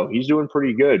away. So he's doing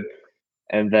pretty good.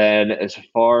 And then as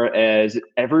far as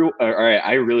all right,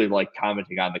 I really like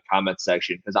commenting on the comment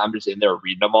section, because I'm just in there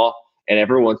reading them all. And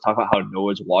everyone's talking about how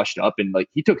Noah's washed up, and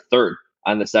he took 3rd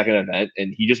on the second event,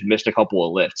 and he just missed a couple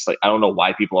of lifts. I don't know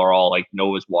why people are all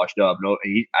Noah's washed up. No,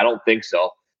 I don't think so.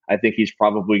 I think he's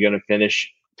probably going to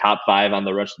finish top 5 on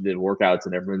the rest of the workouts,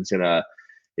 and everyone's gonna,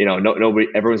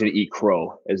 everyone's gonna eat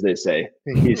crow, as they say.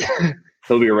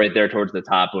 He'll be right there towards the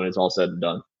top when it's all said and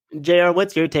done. JR,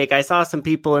 what's your take? I saw some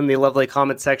people in the lovely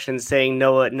comment section saying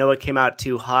Noah came out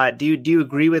too hot. Do you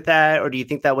agree with that, or do you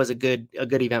think that was a good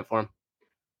event for him?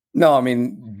 No, I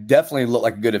mean, definitely looked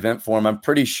like a good event for him. I'm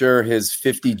pretty sure his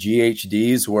 50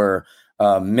 GHDs were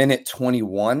minute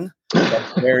 21.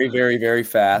 That's very, very, very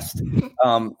fast.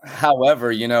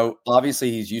 However,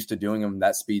 obviously he's used to doing them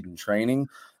that speed in training.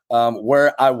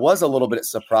 Where I was a little bit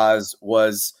surprised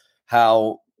was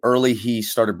how early he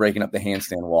started breaking up the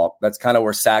handstand walk. That's kind of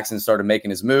where Saxon started making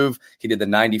his move. He did the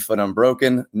 90-foot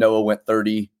unbroken. Noah went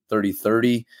 30, 30,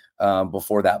 30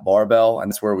 before that barbell.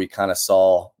 And that's where we kind of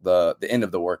saw the end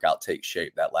of the workout take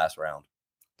shape that last round.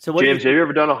 So James, have you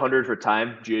ever done 100 for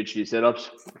time GHD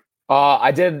sit-ups?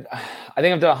 I think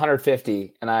I've done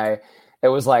 150, and I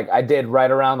did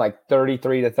right around like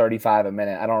 33 to 35 a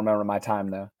minute. I don't remember my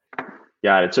time though.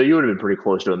 Got it. So you would have been pretty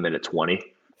close to a minute 20.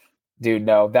 Dude,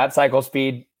 no, that cycle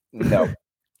speed, no.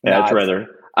 Yeah, that's rather.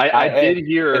 I did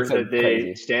hear that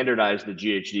they standardized the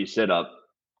GHD sit-up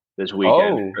this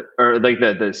weekend, or like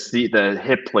the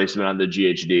hip placement on the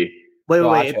GHD.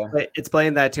 Wait.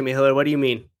 Explain that to me, Hiller. What do you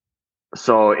mean?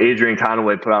 So Adrian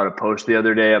Conway put out a post the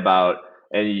other day about,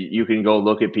 and you can go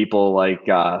look at people like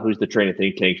who's the Training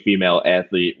Think Tank female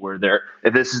athlete, where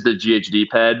if this is the GHD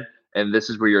pad and this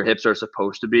is where your hips are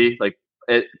supposed to be, like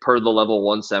per the level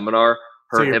 1 seminar,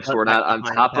 her hips were not on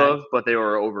top of, but they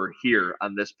were over here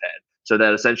on this pad. So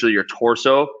that essentially your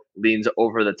torso leans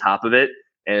over the top of it,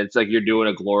 and it's like you're doing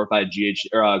a glorified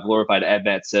glorified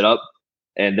AdVat sit up.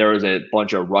 And there was a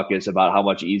bunch of ruckus about how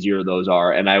much easier those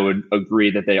are. And I would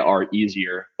agree that they are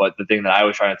easier. But the thing that I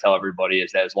was trying to tell everybody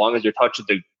is that as long as you're touching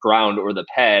the ground or the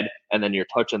pad, and then you're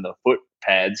touching the foot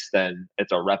pads, then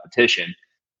it's a repetition.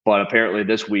 But apparently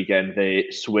this weekend, they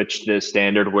switched this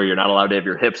standard where you're not allowed to have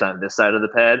your hips on this side of the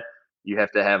pad. You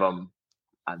have to have them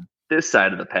on this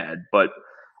side of the pad. But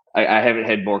I haven't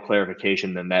had more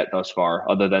clarification than that thus far,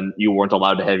 other than you weren't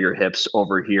allowed to have your hips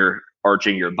over here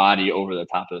arching your body over the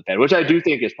top of the pad, which I do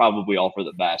think is probably all for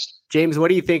the best. James, what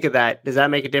do you think of that? Does that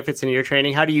make a difference in your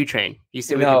training? How do you train? You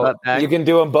see, you can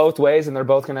do them both ways, and they're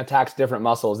both going to tax different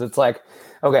muscles. It's like,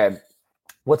 okay,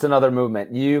 what's another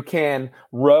movement? You can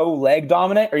row leg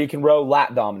dominant, or you can row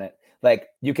lat dominant. Like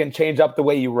you can change up the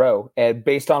way you row, and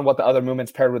based on what the other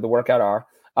movements paired with the workout are.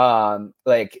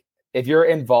 Like if you're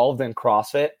involved in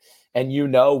CrossFit and you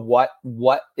know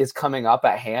what is coming up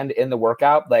at hand in the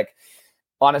workout, like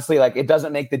honestly, like it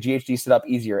doesn't make the GHD sit up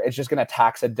easier. It's just going to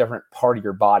tax a different part of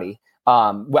your body.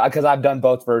 Because I've done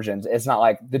both versions. It's not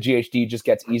like the GHD just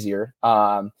gets easier.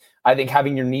 I think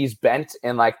having your knees bent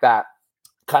and like that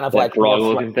kind of like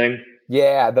looking thing.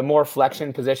 Yeah, the more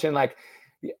flexion position. Like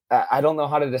I don't know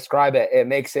how to describe it. It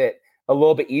makes it a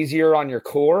little bit easier on your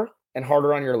core and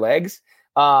harder on your legs.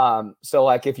 So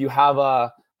like if you have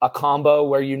a combo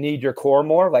where you need your core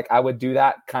more, like I would do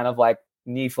that kind of like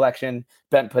knee flexion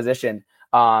bent position.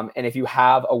 And if you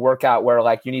have a workout where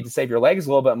like you need to save your legs a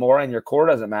little bit more and your core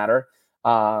doesn't matter,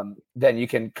 then you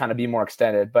can kind of be more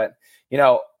extended. But,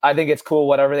 I think it's cool,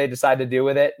 whatever they decide to do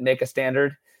with it, make a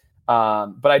standard.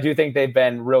 But I do think they've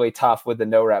been really tough with the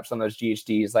no reps on those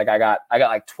GHDs. Like I got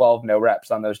like 12 no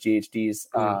reps on those GHDs.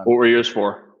 What were yours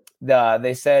for?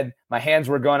 They said my hands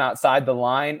were going outside the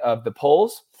line of the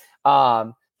pulls.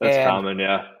 That's common.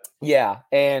 Yeah. Yeah.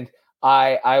 And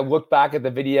I looked back at the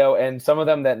video, and some of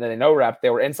them that they no rep, they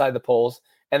were inside the poles.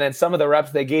 And then some of the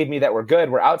reps they gave me that were good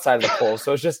were outside of the poles.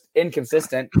 So it's just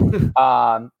inconsistent.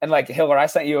 And like Hiller, I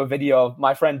sent you a video of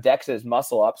my friend Dex's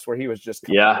muscle ups where he was just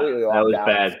completely that was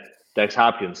bad. Dex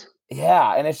Hopkins.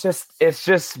 Yeah. And it's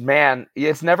just, man,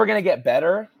 it's never going to get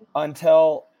better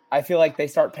until I feel like they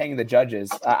start paying the judges.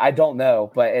 I don't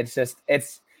know, but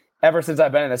it's ever since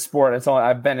I've been in a sport,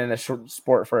 I've been in a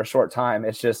sport for a short time.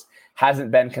 It's just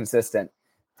hasn't been consistent.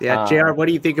 Yeah. JR, what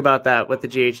do you think about that with the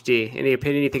GHD? Any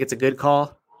opinion? You think it's a good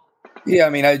call? Yeah. I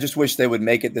mean, I just wish they would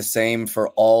make it the same for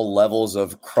all levels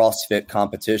of CrossFit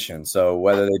competition. So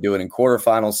whether they do it in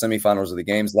quarterfinals, semifinals, or the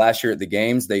games. Last year at the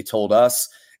games, they told us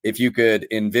if you could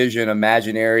envision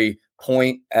imaginary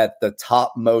point at the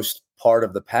topmost part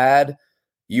of the pad,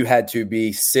 you had to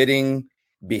be sitting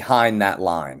behind that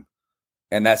line.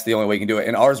 And that's the only way you can do it.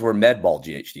 And ours were med ball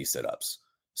GHD sit-ups.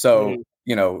 So,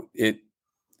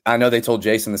 I know they told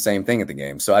Jason the same thing at the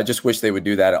game. So I just wish they would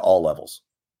do that at all levels.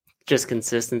 Just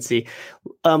consistency.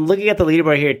 Looking at the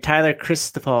leaderboard here, Tyler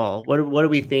Christopher, what are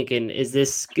we thinking?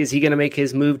 Is he going to make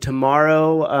his move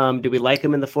tomorrow? Do we like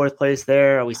him in the 4th place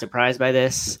there? Are we surprised by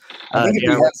this? I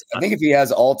think if he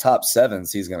has all top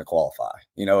 7s, he's going to qualify.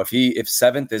 If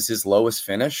 7th is his lowest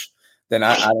finish, then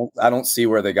I don't see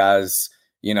where the guys,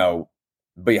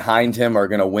 behind him are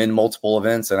going to win multiple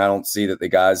events. And I don't see that the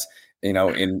guys,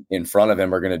 in front of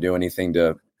him are going to do anything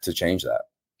to change that.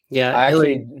 Yeah. I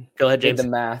actually go ahead, James. Did the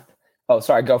math. Oh,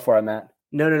 sorry. Go for it, Matt.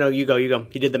 No. You go. You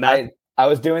did the math. I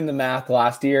was doing the math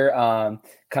last year, kind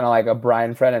of like a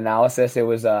Brian Fred analysis. It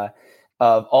was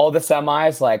of all the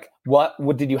semis, like what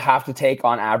did you have to take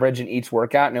on average in each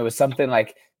workout? And it was something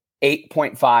like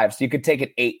 8.5. So you could take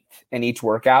an 8th in each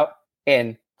workout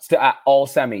and at all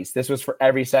semis. This was for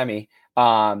every semi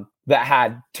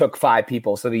that took 5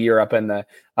 people. So the Europe and the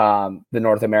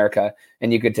North America,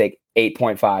 and you could take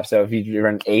 8.5. So if you were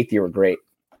an 8th, you were great.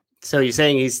 So you're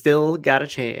saying he's still got a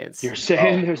chance? You're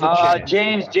saying there's a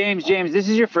chance. James, this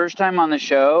is your first time on the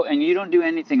show, and you don't do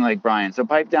anything like Brian. So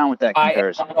pipe down with that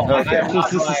comparison.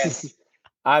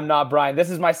 I'm not Brian. This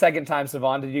is my second time,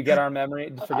 Savon. Did you get our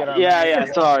memory? Forget our memory? Yeah.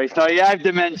 Sorry. Yeah, I have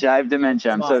dementia.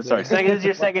 I'm so sorry. This is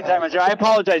your second time on the show. I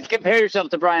apologize. Compare yourself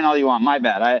to Brian all you want. My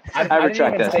bad. I retract that. I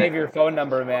didn't even save your phone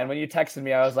number, man. When you texted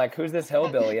me, I was like, "Who's this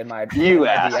hillbilly in my?" You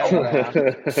ass.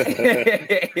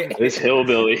 This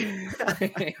hillbilly.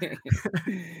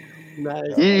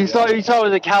 Nice. You saw it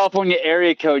was a California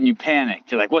area code, and you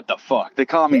panicked. You're like, "What the fuck? The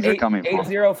commies are coming."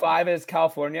 805 is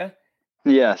California.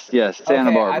 Yes,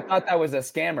 Santa Barbara. I thought that was a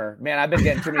scammer. Man, I've been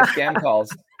getting too many scam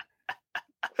calls.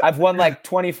 I've won like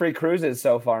 20 free cruises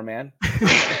so far, man.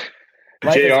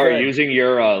 JR, using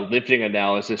your lifting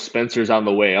analysis, Spencer's on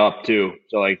the way up too.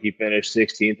 So like he finished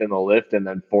 16th in the lift and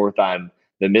then 4th on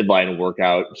the midline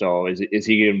workout. So is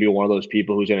he going to be one of those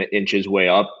people who's going to inch his way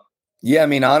up? Yeah, I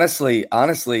mean, honestly,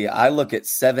 I look at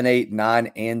 7, 8,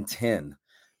 9, and 10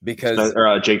 because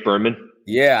Jake Berman.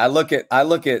 Yeah, I look at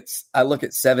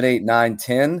 7, 8, 9,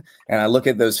 10, and I look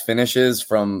at those finishes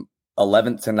from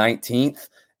 11th to 19th,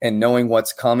 and knowing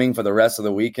what's coming for the rest of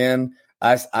the weekend,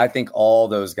 I think all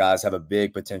those guys have a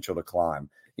big potential to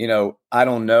climb. You know, I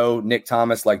don't know Nick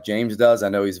Thomas like James does. I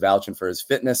know he's vouching for his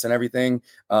fitness and everything,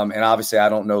 and obviously I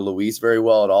don't know Luis very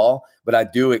well at all, but I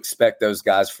do expect those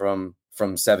guys from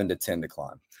 7 to 10 to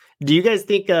climb. Do you guys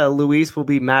think Luis will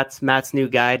be Matt's new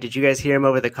guy? Did you guys hear him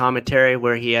over the commentary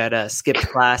where he had skipped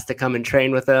class to come and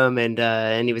train with him,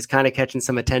 and he was kind of catching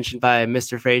some attention by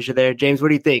Mr. Frazier there? James, what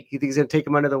do you think? You think he's going to take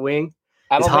him under the wing?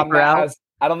 I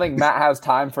don't think Matt has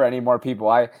time for any more people.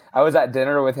 I was at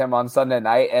dinner with him on Sunday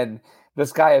night, and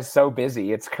this guy is so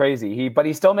busy. It's crazy. But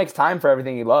he still makes time for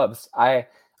everything he loves. I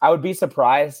would be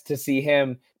surprised to see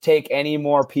him take any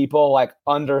more people like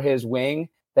under his wing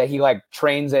that he like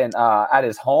trains in at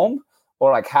his home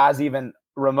or like has even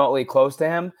remotely close to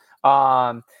him.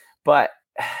 But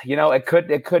you know,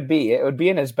 it would be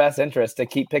in his best interest to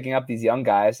keep picking up these young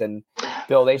guys and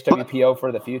build HWPO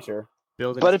for the future.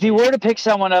 But if he were to pick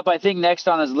someone up, I think next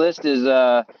on his list is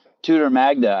Tudor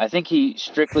Magda. I think he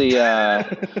strictly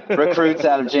recruits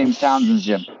out of James Townsend's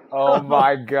gym. Oh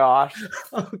my gosh.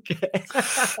 Okay.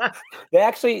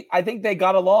 I think they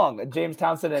got along, James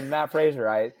Townsend and Matt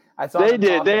Frazier. I saw they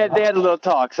did. They had a little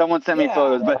talk. Someone sent me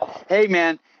photos. But hey,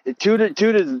 man,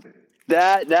 Tudor's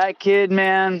that kid,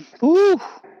 man. Woo.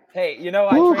 Hey, you know,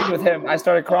 I trained with him. I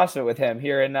started CrossFit with him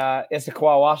here in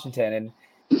Issaquah, Washington, and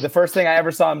the first thing I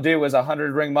ever saw him do was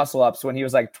 100 ring muscle ups when he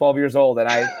was like 12 years old, and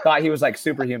I thought he was like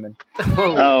superhuman.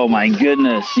 Oh my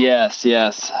goodness! Yes.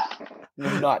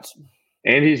 Nuts.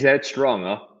 And he's that strong,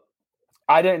 huh?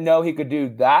 I didn't know he could do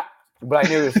that, but I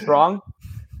knew he was strong.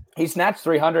 He snatched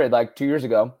 300 like 2 years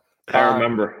ago. I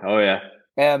remember. Oh yeah.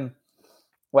 And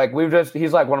like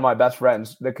he's like one of my best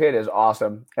friends. The kid is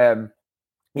awesome. And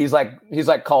he's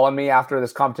like calling me after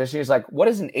this competition. He's like, "What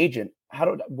is an agent?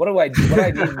 What do I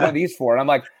need one of these for?" And I'm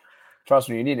like, "Trust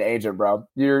me, you need an agent, bro.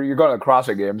 You're going to the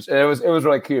CrossFit Games." And it was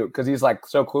really cute because he's like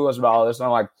so clueless about all this. And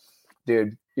I'm like,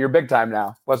 "Dude, you're big time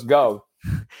now. Let's go."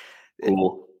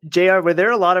 Cool. JR, were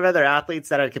there a lot of other athletes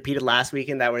that had competed last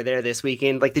weekend that were there this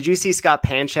weekend? Like, did you see Scott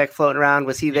Panchek floating around?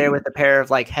 Was he there with a pair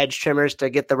of like hedge trimmers to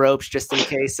get the ropes just in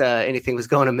case anything was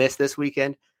going amiss this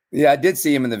weekend? Yeah, I did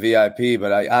see him in the VIP,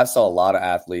 but I saw a lot of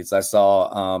athletes. I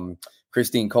saw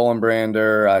Christine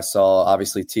Kohlenbrander. I saw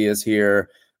obviously Tia's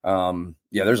here. Yeah,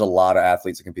 there's a lot of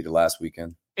athletes that competed last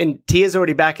weekend. And Tia's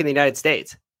already back in the United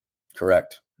States.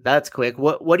 Correct. That's quick.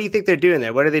 What do you think they're doing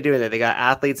there? What are they doing there? They got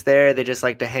athletes there. They just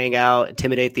like to hang out,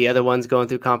 intimidate the other ones going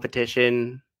through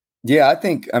competition. Yeah, I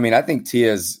think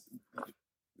Tia's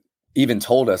even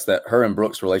told us that her and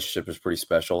Brooke's relationship is pretty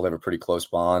special. They have a pretty close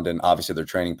bond, and obviously they're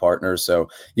training partners. So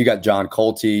you got John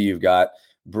Colty, you've got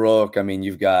Brooke. I mean,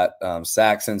 you've got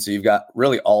Saxon. So you've got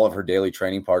really all of her daily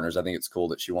training partners. I think it's cool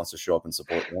that she wants to show up and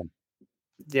support them.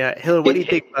 Yeah. Hiller, what do you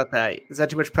think about that? Is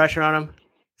that too much pressure on them?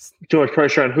 Too much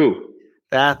pressure on who?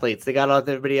 The athletes. They got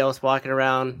everybody else walking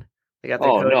around. They got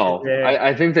their no. there.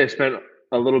 I think they spent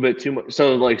a little bit too much.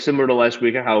 So like similar to last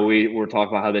week, how we were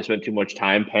talking about how they spent too much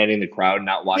time panning the crowd,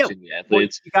 not watching the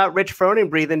athletes. Well, you got Rich Froning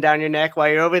breathing down your neck while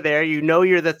you're over there. You know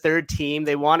you're the third team.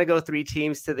 They want to go 3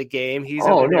 teams to the game. He's I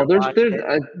don't know.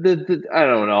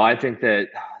 I think that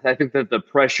the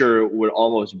pressure would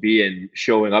almost be in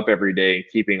showing up every day and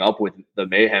keeping up with the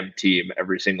Mayhem team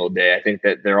every single day. I think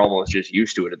that they're almost just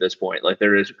used to it at this point. Like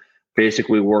they're just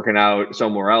basically working out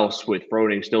somewhere else with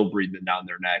Froning still breathing down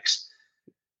their necks.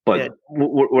 But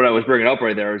what I was bringing up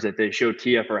right there is that they showed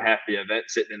Tia for half the event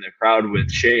sitting in the crowd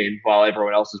with Shane while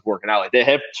everyone else is working out. Like they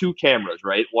have 2 cameras,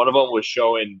 right? One of them was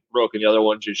showing Brooke and the other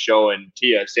one just showing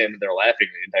Tia standing there laughing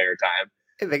the entire time.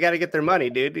 Hey, they got to get their money,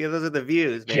 dude. Those are the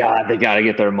views, man. God, they got to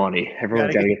get their money.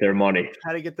 Everyone's got to get their money.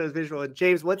 How to get those visuals.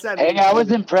 James, what's that? Hey, I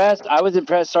was impressed.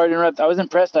 Sorry to interrupt. I was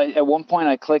impressed. At one point,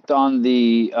 I clicked on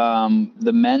the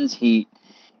men's heat,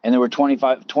 and there were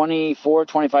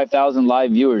 25,000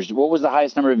 live viewers. What was the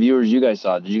highest number of viewers you guys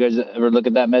saw? Did you guys ever look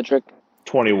at that metric?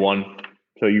 21.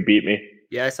 So you beat me.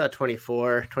 Yeah, I saw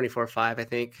 24.5, I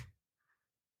think.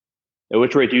 At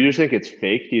which rate, do you just think it's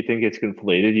fake? Do you think it's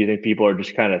conflated? Do you think people are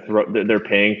just kind of they're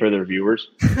paying for their viewers?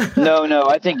 No.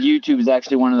 I think YouTube is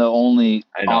actually one of the only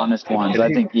honest ones.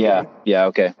 I think, yeah,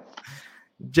 okay.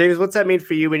 James, what's that mean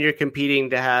for you when you're competing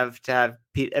to have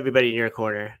everybody in your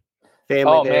corner?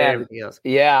 Family there, everything else.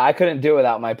 Yeah, I couldn't do it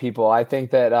without my people. I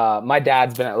think that my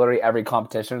dad's been at literally every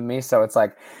competition with me. So it's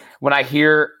like when I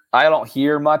don't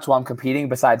hear much while I'm competing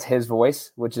besides his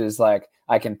voice, which is like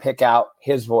I can pick out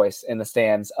his voice in the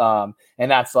stands. And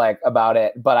that's like about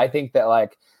it. But I think that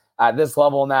like at this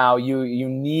level now, you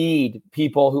need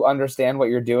people who understand what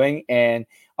you're doing and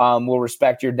will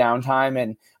respect your downtime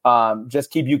and just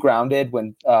keep you grounded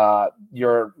when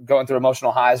you're going through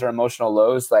emotional highs or emotional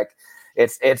lows. Like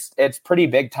it's pretty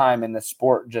big time in the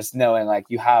sport, just knowing like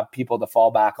you have people to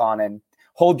fall back on and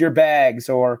hold your bags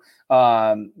or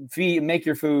make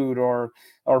your food or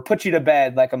put you to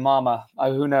bed like a mama.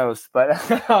 Who knows? But,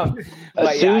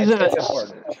 it's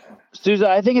important. Sousa,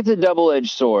 I think it's a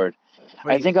double-edged sword.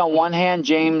 I think on one hand,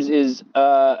 James is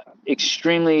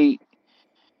extremely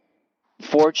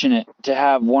fortunate to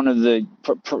have one of the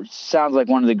sounds like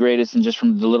one of the greatest, and just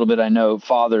from the little bit I know,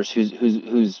 fathers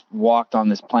who's walked on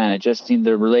this planet. Just seen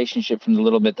the relationship from the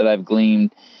little bit that I've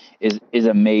gleaned is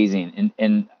amazing,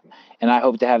 and I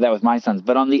hope to have that with my sons.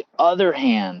 But on the other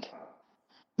hand,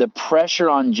 the pressure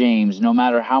on James, no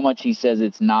matter how much he says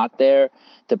it's not there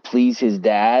to please his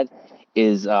dad,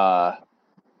 is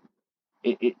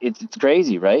it's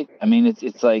crazy, right? I mean,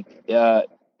 it's like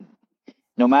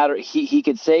no matter he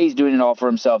could say he's doing it all for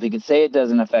himself, he could say it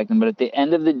doesn't affect him, but at the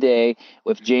end of the day,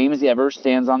 if James ever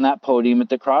stands on that podium at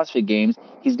the CrossFit Games,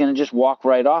 he's going to just walk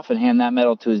right off and hand that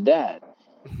medal to his dad,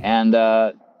 and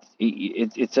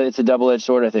it's a double-edged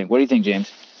sword, I think. What do you think,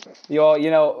 James? Me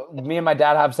and my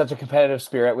dad have such a competitive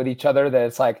spirit with each other that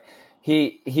it's like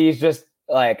he's just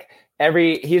like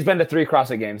he's been to 3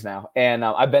 CrossFit Games now, and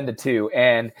I've been to 2,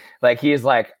 and like he's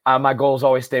like my goals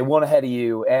always stay 1 ahead of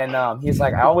you, and he's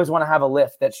like I always want to have a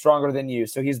lift that's stronger than you.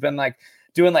 So he's been like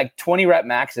doing like 20 rep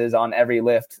maxes on every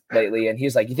lift lately, and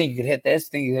he's like, you think you could hit this?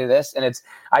 Think you could hit this? And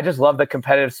I just love the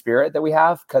competitive spirit that we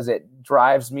have because it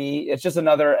drives me. It's just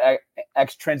another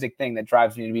extrinsic thing that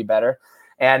drives me to be better.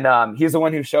 And he's the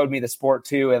one who showed me the sport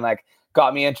too, and like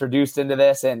got me introduced into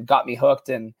this and got me hooked,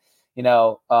 and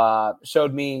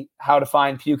showed me how to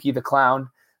find Pukey the clown,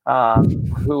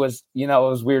 who was, it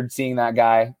was weird seeing that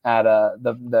guy at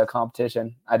the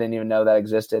competition. I didn't even know that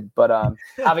existed. But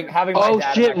having my dad. Oh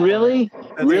shit! Really?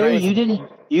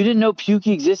 You didn't know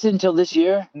Pukey existed until this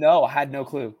year? No, I had no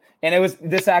clue. And it was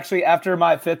this actually after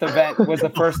my 5th event was the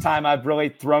first time I've really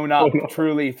thrown up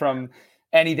truly from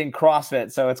anything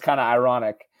CrossFit, so it's kind of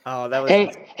ironic. Oh, that was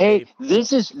hey,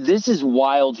 this is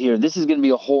wild here. This is going to be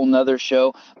a whole nother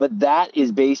show, but that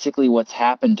is basically what's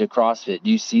happened to CrossFit.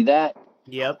 Do you see that?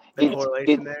 Yep, the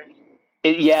correlation there.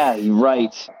 Yeah,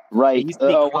 right. It used to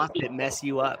be CrossFit mess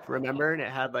you up, remember? And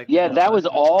it had like that was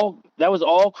all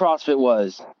CrossFit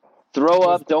was. Throw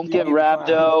up, don't get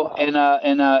rhabdo,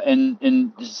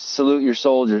 and salute your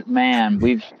soldiers. Man,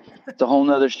 it's a whole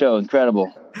nother show.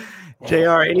 Incredible.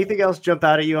 JR, anything else jump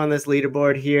out at you on this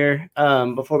leaderboard here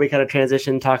before we kind of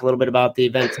transition, talk a little bit about the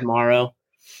event tomorrow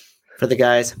for the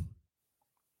guys?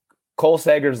 Cole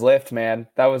Sager's lift, man.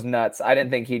 That was nuts. I didn't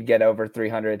think he'd get over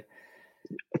 300.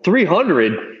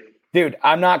 300? Dude,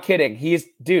 I'm not kidding. He's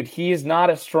not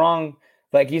as strong.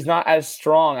 Like, he's not as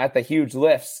strong at the huge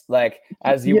lifts, like,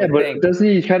 as you would think. Doesn't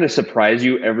he kind of surprise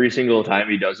you every single time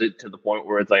he does it to the point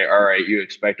where it's like, all right, you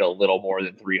expect a little more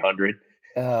than 300?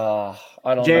 I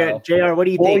don't know. JR, what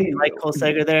do you think? You like Cole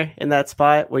Sager there in that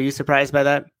spot? Were you surprised by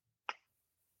that?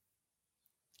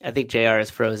 I think JR is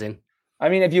frozen. I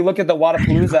mean, if you look at the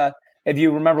Wadapalooza, if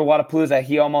you remember Wadapalooza,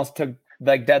 he almost took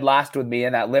like dead last with me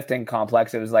in that lifting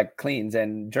complex. It was like cleans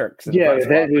and jerks. And Yeah,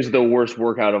 that was the worst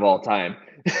workout of all time.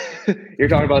 You're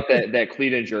talking about that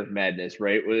clean and jerk madness,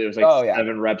 right? Where it was like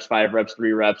 7 reps, 5 reps,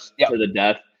 3 reps to the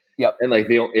death. Yep. And like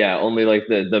only like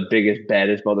the biggest,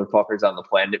 baddest motherfuckers on the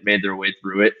planet made their way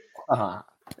through it. What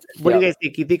do you guys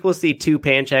think? You think we'll see 2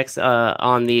 pan checks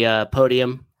on the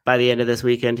podium by the end of this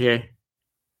weekend here?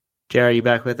 JR, are you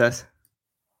back with us?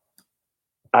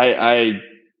 It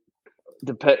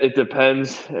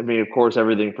depends. I mean, of course,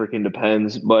 everything freaking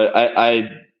depends. But I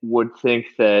would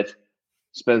think that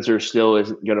Spencer still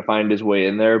isn't going to find his way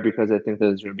in there because I think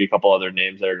there's going to be a couple other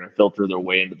names that are going to filter their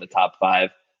way into the top 5.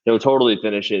 They'll totally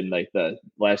finish in like the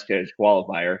last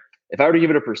qualifier. If I were to give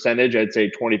it a percentage, I'd say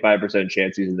 25%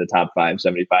 chance he's in the top 5,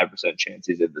 75% chance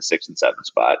he's in the 6 and 7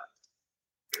 spot.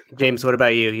 James, what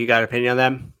about you? You got an opinion on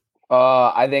them?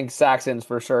 I think Saxon's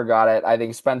for sure got it. I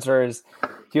think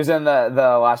he was in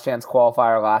the last chance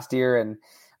qualifier last year, and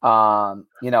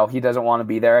he doesn't want to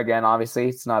be there again. Obviously,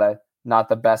 it's not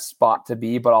the best spot to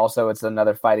be, but also it's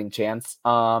another fighting chance.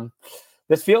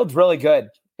 This field's really good.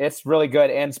 It's really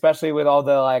good, and especially with all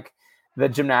the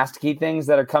gymnastic-y things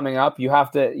that are coming up, you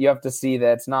have to see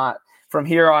that it's not from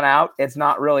here on out. It's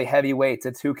not really heavy weights.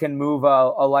 It's who can move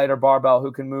a lighter barbell,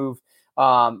 who can move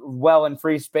well in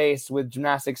free space with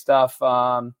gymnastic stuff.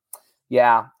 I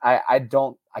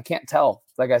can't tell.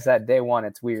 Like I said, day one,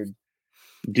 it's weird.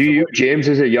 Do you, James,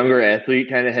 as a younger athlete,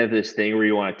 kind of have this thing where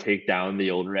you want to take down the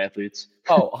older athletes?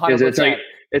 Oh, 100%.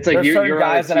 It's like you're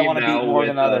guys on that I want to beat more with,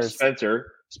 than others.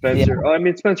 Spencer. Yeah. Oh, I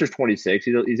mean, Spencer's 26.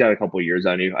 He's got a couple of years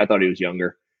on you. I thought he was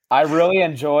younger. I really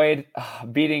enjoyed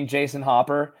beating Jason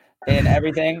Hopper in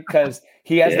everything because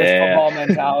he has this football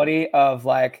mentality of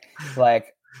like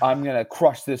I'm gonna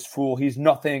crush this fool. He's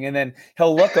nothing, and then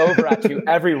he'll look over at you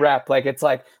every rep. Like it's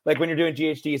like when you're doing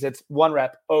GHDs, it's 1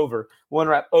 rep over,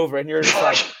 and you're just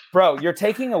like, bro, you're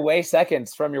taking away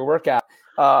seconds from your workout.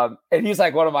 And he's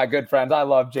like one of my good friends. I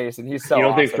love Jason. He's so. You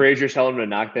don't awesome. think Frazier's telling him to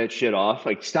knock that shit off?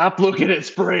 Like, stop looking at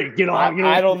spring. Get on.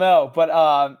 I don't know, but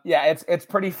it's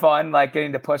pretty fun like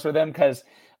getting to push with him because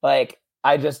like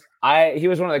he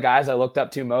was one of the guys I looked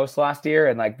up to most last year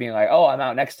and like being like, oh, I'm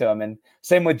out next to him. And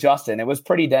same with Justin. It was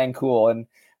pretty dang cool. And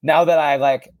now that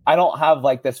I don't have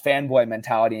like this fanboy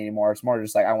mentality anymore. It's more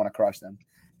just like I want to crush them.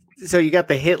 So you got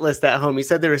the hit list at home. You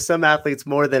said there were some athletes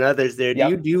more than others there.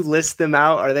 Do you list them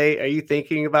out? Are you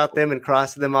thinking about them and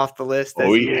crossing them off the list?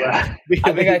 I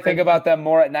think about them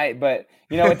more at night, but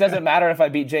it doesn't matter if I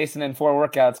beat Jason in 4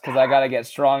 workouts because I got to get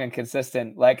strong and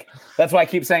consistent. Like that's why I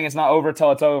keep saying it's not over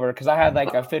till it's over. Cause I had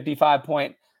like a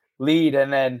 55-point lead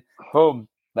and then boom,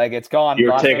 like it's gone.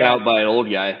 You're taken out by an old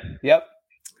guy. Yep.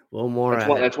 One more.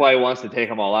 That's why he wants to take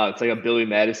them all out. It's like a Billy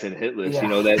Madison hit list. Yeah. You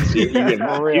know that scene?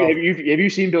 Have you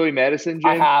seen Billy Madison,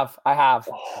 James? I have.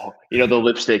 Oh, the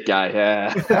lipstick guy.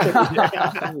 Yeah.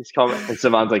 He's coming. And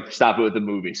Simon's like, stop it with the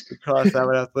movies. Cross that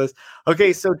one off the list.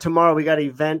 Okay, so tomorrow we got an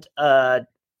event.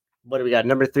 What do we got?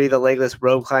 Number 3, the legless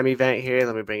rope climb event here.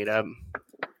 Let me bring it up.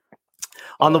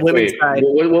 On the women's side.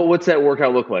 What's that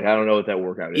workout look like? I don't know what that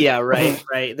workout is. Yeah, right.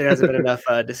 There hasn't been enough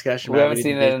discussion. We haven't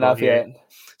seen it enough yet.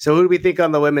 So who do we think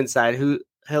on the women's side?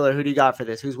 Hiller, who do you got for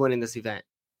this? Who's winning this event?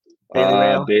 Bailey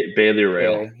Rail. Bailey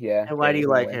Rail. Yeah. And why do you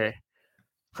like her?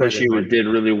 Because she did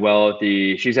really well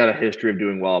she's had a history of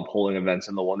doing well at pulling events,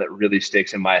 and the one that really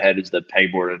sticks in my head is the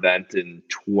pegboard event in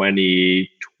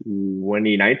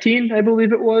 2019, I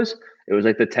believe it was. It was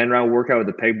like the 10-round workout with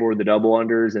the pegboard, the double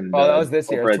unders, and that was this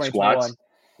year. Squats.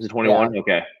 Is it 21? Yeah.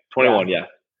 Okay, 21. Yeah.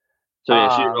 So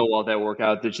she did real well at that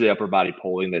workout. Did the upper body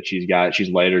pulling that she's got? She's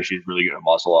lighter. She's really good at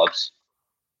muscle ups.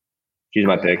 She's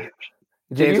my pick.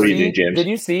 Did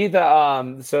you see the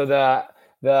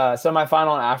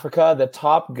semifinal in Africa? The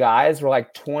top guys were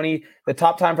like 20. The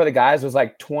top time for the guys was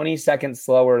like 20 seconds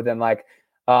slower than like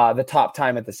the top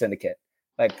time at the syndicate.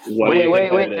 Like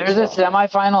wait. There's a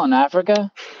semifinal in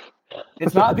Africa.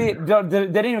 It's not they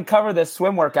didn't even cover the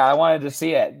swim workout. I wanted to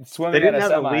see it. Swimming. They didn't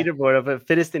have a leaderboard of it.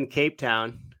 Fittest in Cape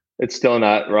Town. It's still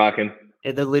not rocking.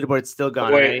 The leaderboard's still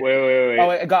gone. Wait. Oh,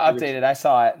 it got updated. I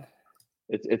saw it.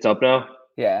 It's up now?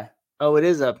 Yeah. Oh, it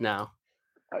is up now.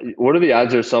 What are the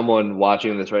odds there's someone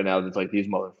watching this right now that's like, these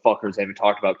motherfuckers haven't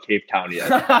talked about Cape Town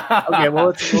yet? Okay,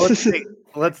 well,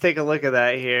 let's take a look at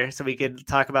that here so we can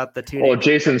talk about the 2 Well,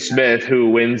 Jason Smith,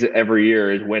 who wins every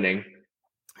year, is winning.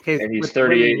 Okay, and he's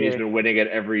 38 and he's been winning it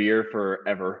every year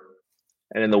forever.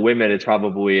 And in the women, it's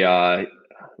probably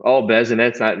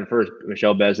Bezinet's not in first.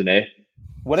 Michelle Bezinet.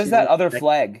 What is that other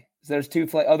flag? There's 2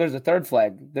 flags. Oh, there's a third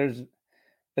flag.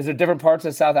 Is there different parts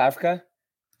of South Africa?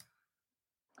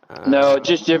 No,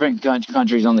 just different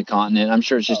countries on the continent. I'm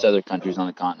sure it's just other countries on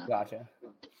the continent. Gotcha.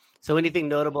 So anything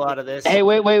notable out of this? Hey,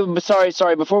 wait.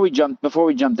 Sorry. Before we jump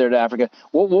there to Africa,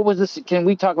 what was this? Can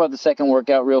we talk about the second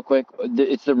workout real quick?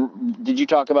 Did you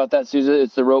talk about that, Sousa?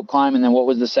 It's the rope climb, and then what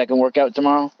was the second workout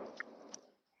tomorrow?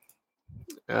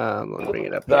 Let me bring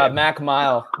it up. The MACC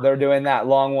mile. They're doing that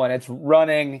long one. It's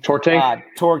running, Torque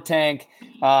tank,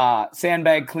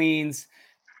 sandbag cleans,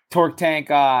 torque tank,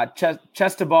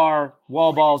 chest to bar,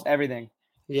 wall balls, everything.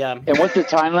 Yeah. And what's the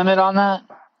time limit on that?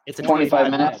 It's a 25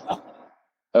 minutes.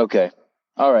 Okay.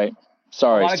 All right.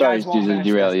 Sorry to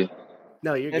derail you.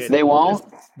 No, you're good. They won't?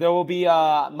 There will be,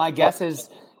 my guess is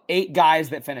 8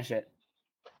 guys that finish it.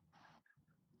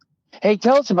 Hey,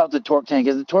 tell us about the torque tank.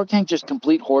 Is the torque tank just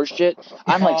complete horse shit?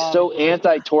 I'm like so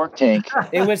anti-torque tank.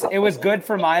 It was good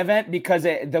for my event because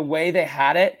the way they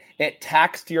had it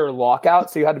taxed your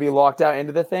lockout, so you had to be locked out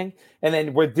into the thing. And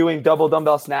then we're doing double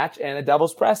dumbbell snatch and a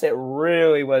devil's press. It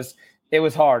really was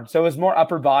hard. So it was more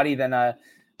upper body than a.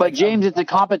 But James, it's a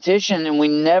competition, and we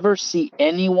never see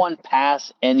anyone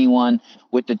pass anyone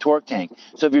with the torque tank.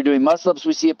 So if you're doing muscle-ups,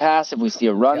 we see a pass. If we see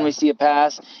a run, we see a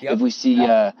pass. Yep. If we see,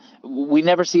 we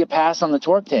never see a pass on the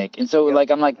torque tank. And so,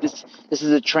 I'm like, this is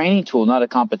a training tool, not a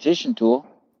competition tool.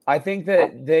 I think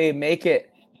that they make it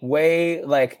way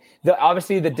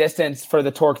obviously the distance for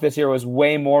the torque this year was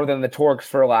way more than the torques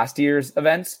for last year's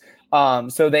events.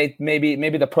 So they maybe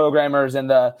the programmers and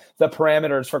the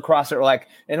parameters for CrossFit were like,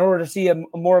 in order to see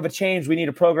more of a change, we need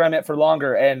to program it for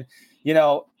longer. And,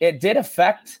 it did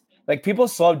affect, people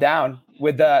slowed down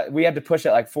with we had to push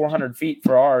it 400 feet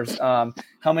for ours.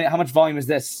 How much volume is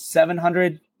this?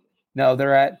 700? No,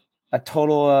 they're at a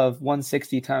total of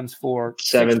 160 times 4.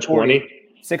 720.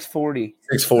 640.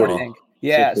 640. I think.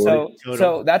 Yeah. 640.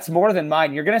 So that's more than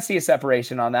mine. You're going to see a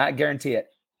separation on that. I guarantee it.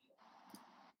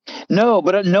 No,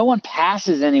 but no one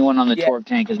passes anyone on the torque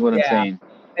tank is what I'm saying.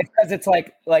 It's because it's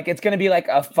it's going to be a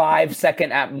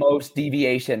 5-second at most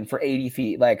deviation for 80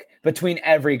 feet, between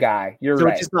every guy. You're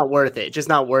right. It's just not worth it. Just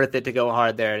not worth it to go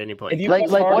hard there at any point.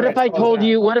 What if I told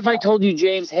you,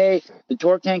 James, hey, the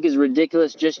torque tank is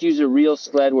ridiculous. Just use a real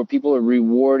sled where people are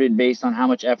rewarded based on how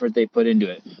much effort they put into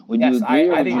it. Would you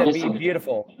agree? I think that'd be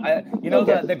beautiful.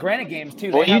 The Granite Games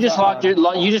too. Well, you just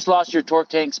lost your torque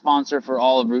tank sponsor for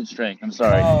all of Root Strength. I'm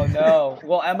sorry. Oh no.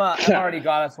 Well, Emma already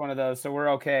got us one of those, so we're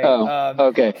okay. Oh,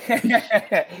 okay.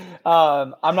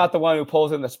 I'm not the one who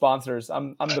pulls in the sponsors.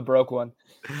 I'm the broke one.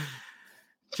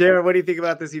 Jared, what do you think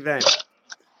about this event?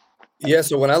 Yeah,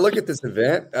 so when I look at this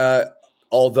event,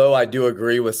 although I do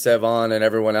agree with Sevon and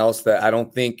everyone else that I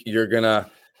don't think you're going to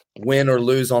win or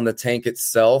lose on the tank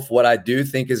itself, what I do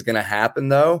think is going to happen,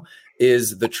 though,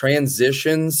 is the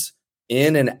transitions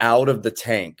in and out of the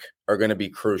tank are going to be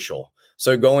crucial.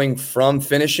 So going from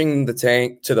finishing the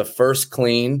tank to the first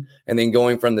clean and then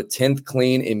going from the 10th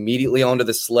clean immediately onto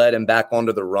the sled and back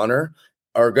onto the runner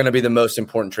are going to be the most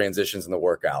important transitions in the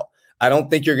workout. I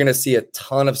don't think you're going to see a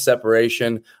ton of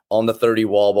separation on the 30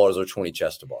 wall bars or 20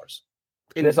 chest to bars.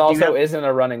 This also isn't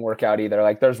a running workout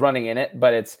either. There's running in it,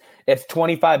 but it's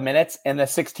 25 minutes and the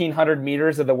 1,600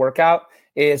 meters of the workout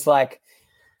is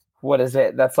what is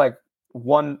it? That's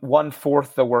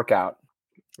 1/4 the workout.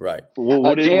 Right. Well,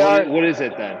 what is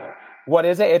it then? What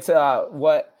is it? It's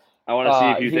what I want to see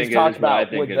if you think it is what I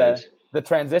think it is. The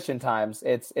transition times.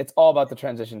 It's all about the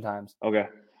transition times. Okay.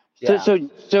 Yeah.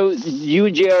 So you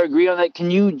and JR agree on that? Can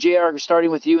you, JR,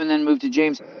 starting with you and then move to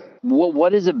James,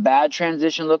 what does a bad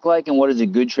transition look like and what does a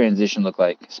good transition look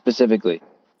like specifically?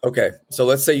 Okay. So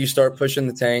let's say you start pushing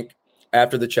the tank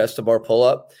after the chest to bar pull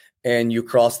up and you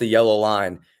cross the yellow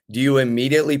line. Do you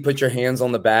immediately put your hands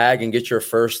on the bag and get your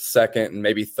first, second, and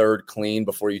maybe third clean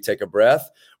before you take a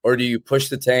breath? Or do you push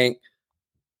the tank,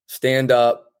 stand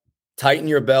up, tighten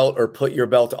your belt or put your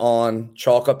belt on,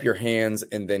 chalk up your hands,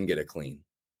 and then get a clean?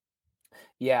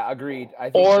 Yeah, agreed.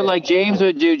 Or like James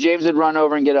would do, James would run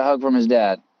over and get a hug from his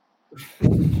dad.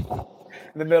 In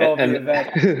the middle of the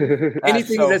event.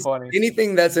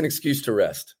 Anything that's an excuse to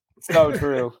rest. So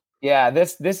true. Yeah,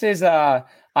 this is I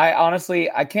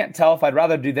can't tell if I'd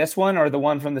rather do this one or the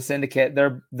one from the syndicate.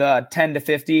 They're the 10 to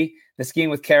 50, the skiing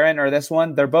with Karen or this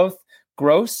one. They're both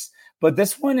gross, but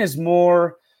this one is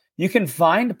more, you can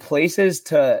find places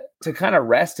to kind of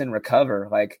rest and recover.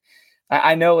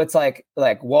 I know it's like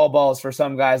wall balls for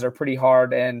some guys are pretty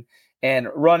hard and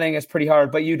running is pretty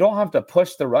hard, but you don't have to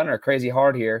push the runner crazy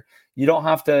hard here. You don't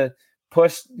have to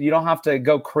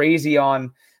go crazy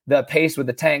on the pace with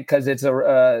the tank because it's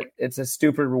a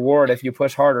stupid reward if you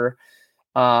push harder.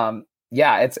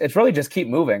 It's really just keep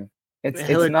moving. It's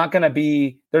not going to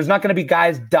be, there's not going to be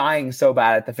guys dying so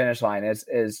bad at the finish line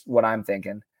is what I'm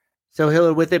thinking. So,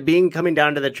 Hiller, with it being coming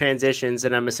down to the transitions,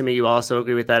 and I'm assuming you also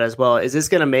agree with that as well, is this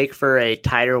going to make for a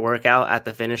tighter workout at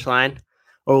the finish line?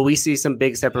 Or will we see some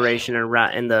big separation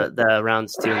in the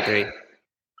rounds 2 and 3?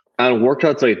 On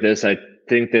workouts like this, I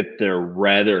think that they're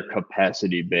rather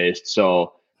capacity based.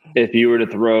 So if you were to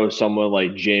throw someone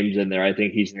like James in there, I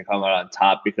think he's going to come out on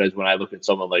top, because when I look at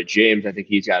someone like James, I think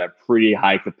he's got a pretty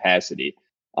high capacity.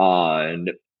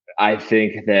 And I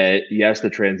think that, yes, the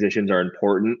transitions are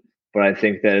important, but I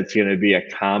think that it's going to be a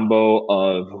combo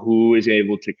of who is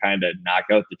able to kind of knock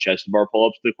out the chest bar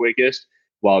pull-ups the quickest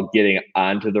while getting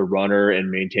onto the runner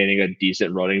and maintaining a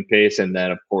decent running pace. And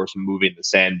then, of course, moving the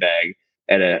sandbag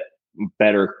at a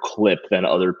better clip than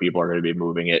other people are going to be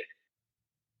moving it.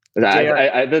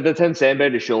 The 10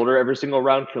 sandbag to shoulder every single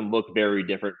round can look very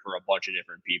different for a bunch of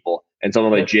different people. And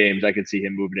someone like James, I could see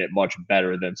him moving it much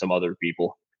better than some other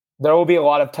people. There will be a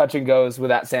lot of touch and goes with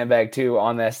that sandbag too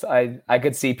on this. I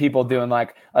could see people doing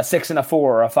like a 6 and a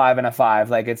 4 or a 5 and a 5.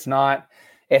 Like it's not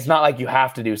like you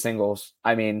have to do singles.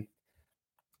 I mean,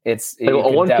 it's like a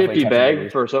 150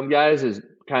 bag for some guys is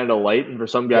kind of light, and for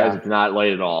some guys it's not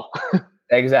light at all.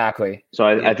 Exactly. So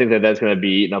I think that's going to be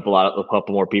eating up a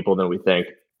couple more people than we think.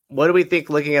 What do we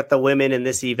think looking at the women in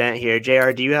this event here?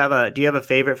 JR, do you have a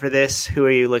favorite for this? Who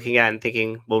are you looking at and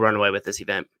thinking will run away with this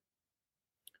event?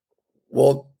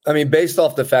 Well, I mean, based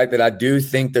off the fact that I do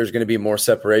think there's going to be more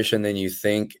separation than you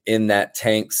think in that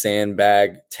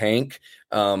sandbag tank.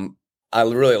 I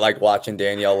really like watching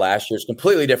Danielle last year's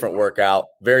completely different workout,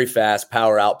 very fast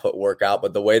power output workout.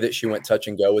 But the way that she went touch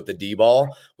and go with the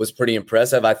D-ball was pretty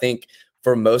impressive. I think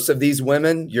for most of these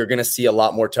women, you're going to see a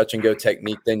lot more touch and go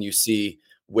technique than you see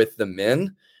with the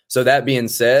men. So that being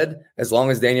said, as long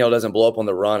as Danielle doesn't blow up on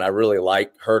the run, I really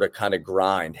like her to kind of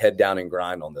grind, head down and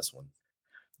grind on this one.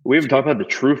 We haven't talked about the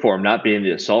true form not being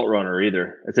the assault runner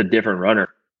either. It's a different runner.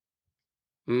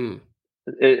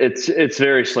 It's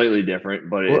very slightly different,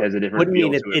 but it has a different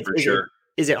feel to it for sure.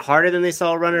 Is it harder than the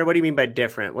assault runner? What do you mean by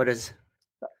different? What is?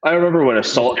 I remember when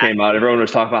assault came out, everyone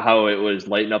was talking about how it was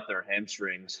lighting up their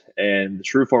hamstrings, and the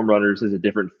true form runners has a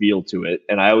different feel to it.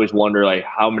 And I always wonder, like,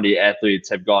 how many athletes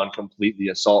have gone completely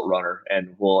assault runner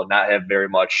and will not have very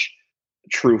much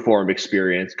true form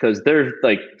experience, because they're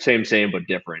like same but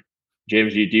different.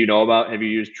 James, do you know have you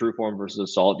used true form versus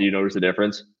assault? Do you notice the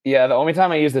difference? Yeah, the only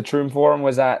time I used the true form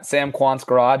was at Sam Quant's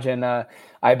garage, and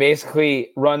I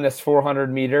basically run this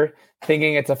 400 meter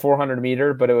thinking it's a 400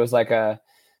 meter, but it was like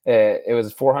it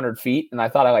was 400 feet, and I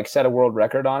thought I like set a world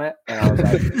record on it, and I was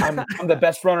like, I'm the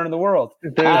best runner in the world.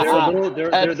 They're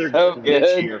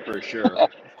good here for sure.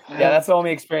 Yeah, that's the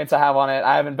only experience I have on it.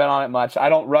 I haven't been on it much. I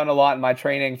don't run a lot in my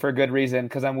training for good reason,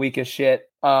 because I'm weak as shit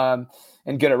and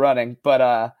good at running.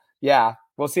 But yeah,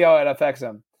 we'll see how it affects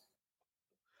them.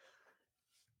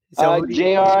 So,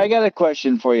 JR, I got a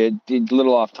question for you. A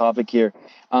little off topic here.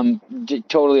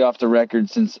 Totally off the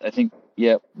record, since I think,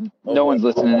 no one's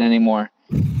listening anymore.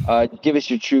 Give us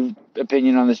your true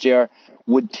opinion on this, JR.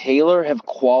 Would Taylor have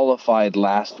qualified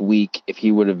last week if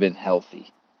he would have been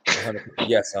healthy? 100%.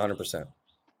 Yes, 100%.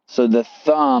 So the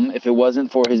thumb, if it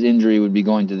wasn't for his injury, would be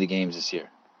going to the games this year.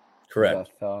 Correct.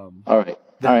 All right.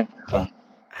 Fine.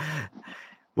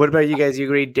 What about you guys? You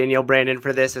agree Danielle Brandon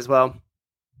for this as well?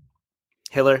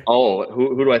 Hiller? Oh,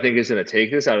 who do I think is going to take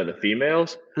this out of the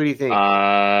females? Who do you think?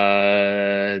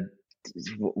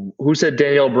 Who said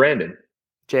Danielle Brandon?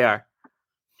 JR.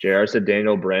 JR said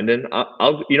Danielle Brandon.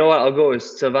 I'll you know what? I'll go with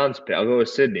Savant's pick. I'll go with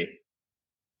Sydney.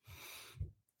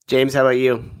 James, how about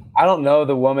you? I don't know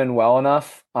the woman well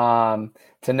enough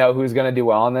to know who's going to do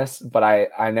well on this, but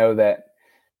I know that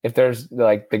if there's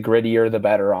like the grittier, the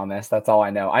better on this. That's all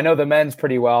I know. I know the men's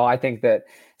pretty well. I think that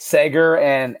Sager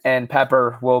and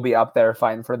Pepper will be up there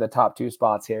fighting for the top 2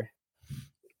 spots here.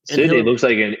 Sydney looks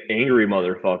like an angry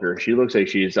motherfucker. She looks like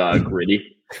she's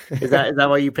gritty. Is that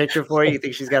what you picture for her? You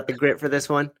think she's got the grit for this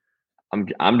one?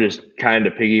 I'm just kind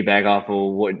of piggyback off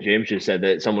of what James just said,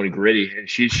 that someone gritty, and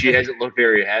she hasn't looked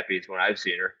very happy when I've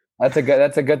seen her.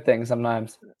 That's a good thing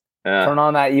sometimes. Turn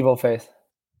on that evil face.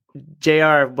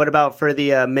 JR, what about for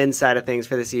the men's side of things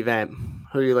for this event?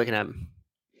 Who are you looking at?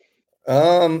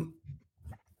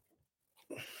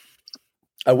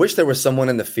 I wish there was someone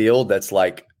in the field that's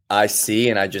like I see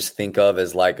and I just think of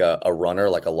as like a runner,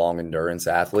 like a long endurance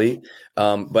athlete.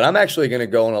 But I'm actually going to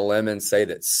go on a limb and say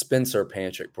that Spencer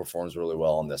Panchik performs really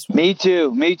well on this one. Me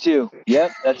too.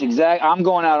 Yep, I'm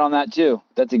going out on that too.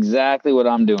 That's exactly what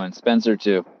I'm doing. Spencer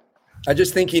too. I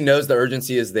just think he knows the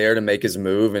urgency is there to make his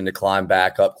move and to climb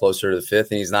back up closer to the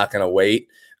 5th, and he's not going to wait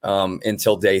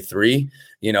until day 3.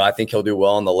 I think he'll do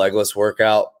well on the legless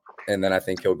workout, and then I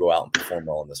think he'll go out and perform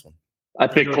well on this one. I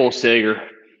picked Cole Sager.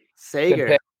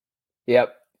 Sager.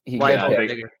 Yep. Why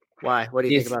Sager? Why? What do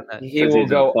you think about that? He will He's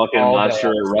go a fucking all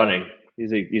monster day. at running.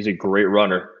 He's a great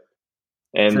runner.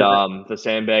 And So the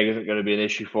sandbag isn't going to be an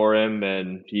issue for him,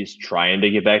 and he's trying to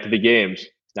get back to the games.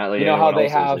 Not like You know how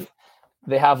anyone else isn't.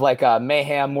 they have like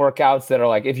mayhem workouts that are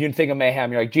like, if you think of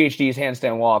mayhem, you're like GHDs,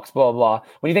 handstand walks, blah, blah, blah.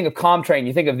 When you think of ComTrain,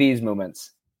 you think of these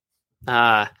movements.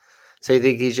 so you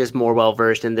think he's just more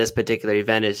well-versed in this particular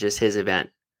event is just his event.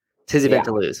 It's his event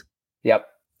to lose. Yep,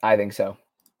 I think so.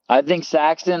 I think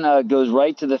Saxton goes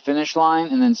right to the finish line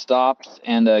and then stops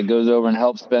and goes over and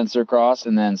helps Spencer cross,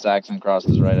 and then Saxton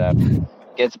crosses right after.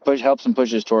 Helps him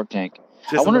push his torque tank.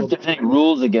 I wonder if there's any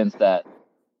rules against that.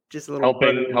 Just a little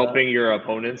Helping your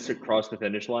opponents to cross the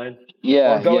finish line.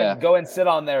 Yeah, Or go and sit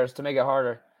on theirs to make it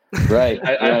harder. Right.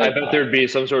 I bet there'd be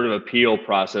some sort of appeal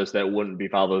process that wouldn't be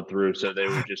followed through, so they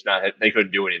would just they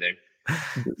couldn't do anything.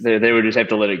 They would just have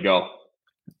to let it go.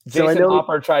 Jason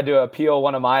Hopper tried to appeal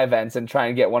one of my events and try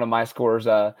and get one of my scores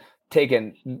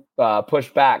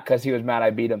pushed back because he was mad I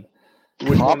beat him.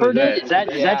 Hopper did? Is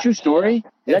that true story?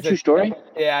 Is that true story?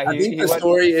 Yeah, I think the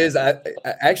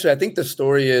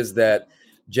story is that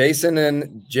Jason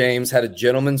and James had a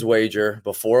gentleman's wager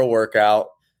before a workout.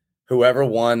 Whoever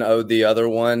won owed the other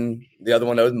one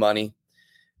owed money.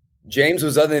 James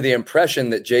was under the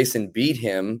impression that Jason beat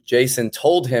him. Jason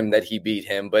told him that he beat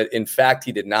him, but in fact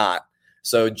he did not.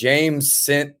 So James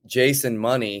sent Jason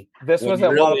money. This was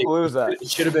at Wodapalooza. It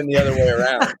should have been the other way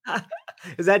around.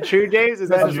 Is that true, James?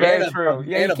 That's very true.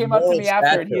 Yeah, he came up to me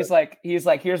after and he's like,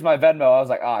 here's my Venmo. I was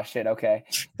like, oh shit, okay.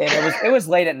 And it was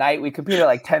late at night. We competed at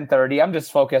like 10:30. I'm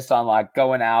just focused on like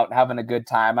going out, having a good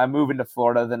time. I'm moving to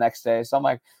Florida the next day. So I'm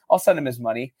like, I'll send him his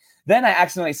money. Then I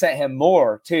accidentally sent him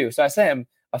more too. So I sent him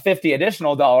a $50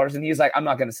 additional, and he's like, I'm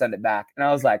not gonna send it back. And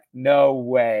I was like, no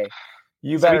way.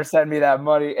 You better send me that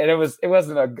money. And it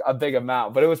wasn't a big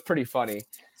amount, but it was pretty funny.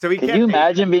 So Can you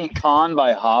imagine being conned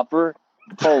by Hopper?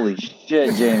 Holy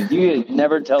shit, James! You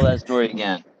never tell that story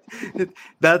again.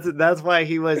 That's why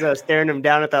he was staring him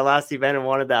down at that last event and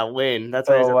wanted that win. That's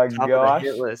why he's on top of the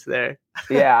hit list there.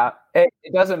 Yeah, it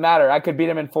doesn't matter. I could beat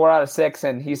him in 4 out of 6,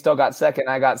 and he still got second.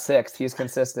 I got sixth. He's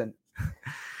consistent.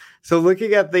 So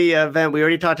looking at the event, we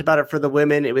already talked about it for the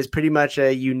women. It was pretty much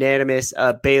a unanimous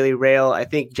Bailey rail. I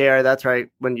think, JR, that's right,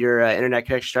 when your internet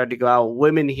connection started to go out.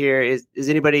 Women here, is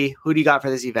anybody, who do you got for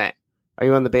this event? Are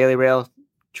you on the Bailey rail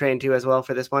train too as well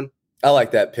for this one? I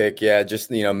like that pick. Yeah,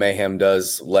 just, Mayhem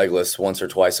does legless once or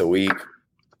twice a week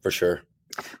for sure.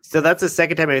 So that's the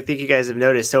second time I think you guys have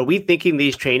noticed. So are we thinking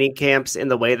these training camps in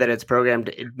the way that it's programmed,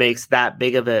 it makes that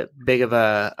big of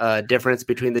a difference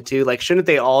between the two? Like, shouldn't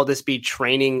they all just be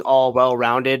training all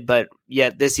well-rounded, but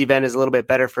yet this event is a little bit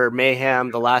better for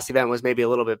Mayhem. The last event was maybe a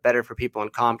little bit better for people in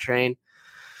ComTrain.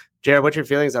 Jared, what's your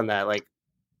feelings on that? Like,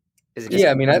 is it just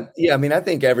I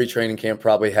think every training camp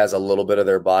probably has a little bit of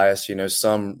their bias.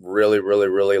 Some really, really,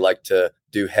 really like to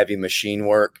do heavy machine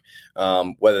work,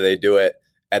 whether they do it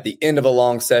at the end of a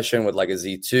long session with like a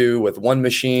Z2 with one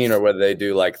machine, or whether they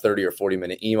do like 30 or 40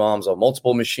 minute EMOMs on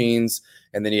multiple machines.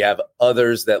 And then you have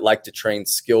others that like to train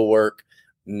skill work,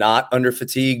 not under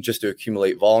fatigue, just to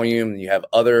accumulate volume. And you have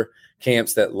other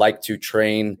camps that like to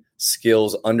train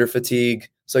skills under fatigue.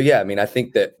 So yeah, I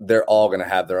think that they're all going to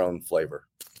have their own flavor.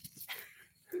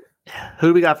 Who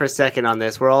do we got for a second on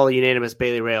this? We're all unanimous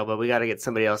Bailey rail, but we got to get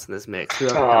somebody else in this mix. Who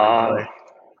else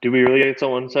do we really get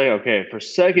someone to say? Okay, for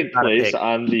second place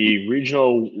on the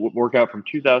regional workout from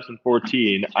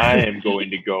 2014, I am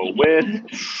going to go with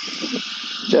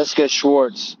Jessica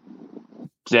Schwartz.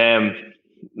 Damn.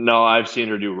 No, I've seen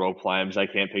her do rope climbs. I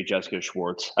can't pick Jessica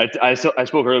Schwartz. I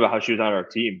spoke earlier about how she was on our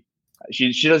team.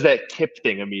 She does that kip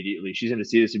thing immediately. She's going to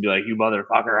see this and be like, you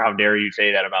motherfucker, how dare you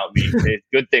say that about me? Say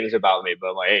good things about me, but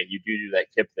I'm like, hey, you do that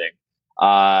kip thing.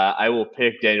 I will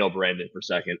pick Daniel Brandon for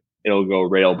second. It'll go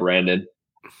Rail Brandon.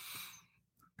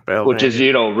 Which is,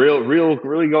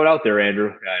 really going out there,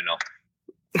 Andrew. Yeah,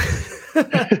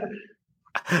 I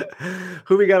know.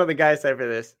 Who we got on the guy side for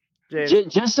this?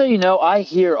 James? Just so you know, I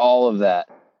hear all of that.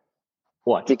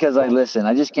 What? Because I listen.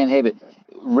 I just can't hate it.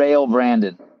 Rail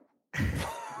Brandon.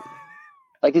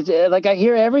 It's like I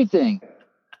hear everything.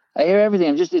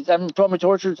 I'm from a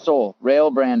tortured soul. Rail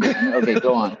Brandon. Okay,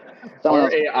 go on.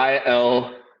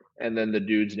 RAIL and then the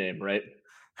dude's name, right?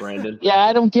 Brandon. Yeah,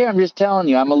 I don't care. I'm just telling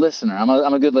you. I'm a listener. I'm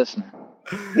a good listener.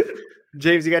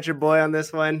 James, you got your boy on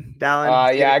this one,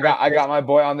 Dallin? Yeah, I got my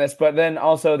boy on this. But then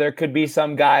also there could be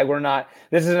some guy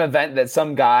this is an event that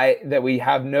some guy that we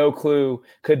have no clue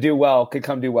could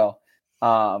come do well.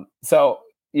 So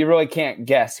you really can't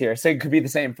guess here. So it could be the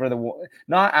same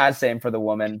not as same for the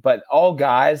woman, but all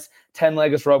guys, 10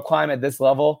 legless rope climb at this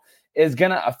level is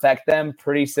going to affect them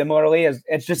pretty similarly. As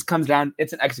it just comes down,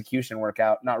 it's an execution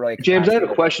workout, not really. James, I have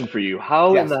a question for you.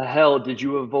 How Yes. in the hell did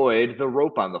you avoid the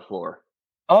rope on the floor?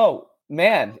 Oh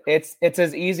man, it's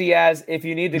as easy as if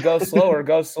you need to go slower,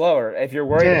 go slower. If you're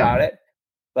worried about it,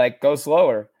 like go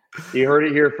slower. You heard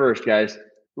it here first, guys.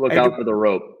 Look out for the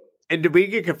rope. And did we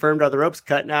get confirmed? Are the ropes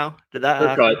cut now? Did that They're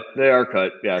happen? cut. They are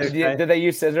cut. Yes. Did they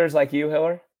use scissors like you,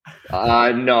 Hiller?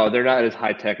 No, they're not as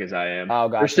high tech as I am. Oh,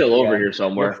 gotcha. They're still over here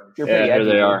somewhere. You're yeah, here edgy,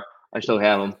 they are. I still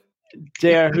have them.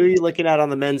 JR, who are you looking at on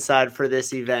the men's side for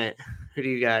this event? Who do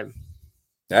you got?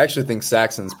 I actually think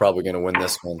Saxon's probably going to win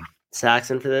this one.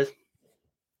 Saxon for this?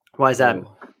 Why is that?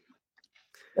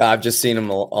 I've just seen him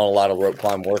on a lot of rope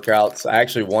climb workouts. I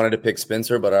actually wanted to pick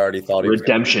Spencer, but I already thought he was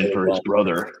redemption for his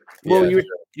brother. Well,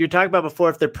 you're talking about before,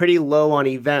 if they're pretty low on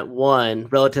event one,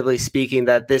 relatively speaking,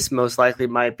 that this most likely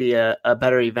might be a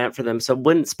better event for them. So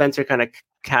wouldn't Spencer kind of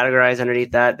categorize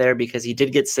underneath that there, because he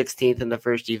did get 16th in the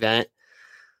first event?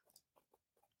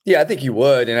 Yeah, I think he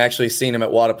would. And actually seen him at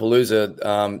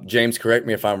Wadapalooza. James, correct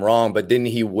me if I'm wrong, but didn't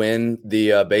he win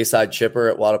the Bayside Chipper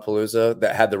at Wadapalooza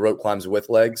that had the rope climbs with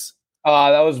legs?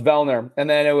 That was Vellner. And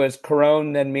then it was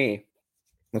Corone, then me.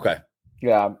 Okay.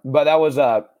 Yeah. But that was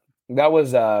I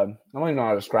don't even know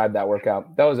how to describe that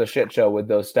workout. That was a shit show with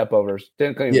those stepovers.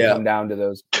 Didn't even come down to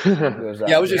those.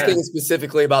 I was just thinking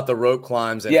specifically about the rope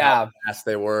climbs and how fast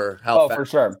they were. How fast for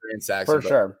sure. In Saxon, for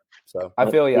sure. So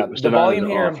I feel the volume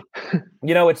here.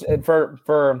 It's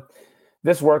for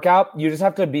this workout. You just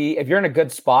have to be, if you're in a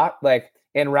good spot, like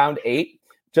in round 8,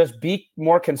 just be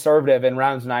more conservative in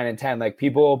rounds 9 and 10. Like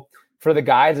people, for the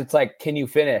guys, it's like, can you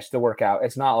finish the workout?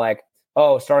 It's not like,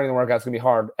 oh, starting the workout's gonna be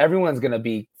hard. Everyone's gonna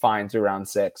be fine through round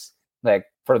 6, like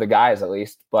for the guys at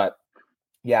least. But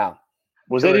yeah,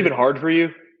 was that even hard for you?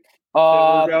 It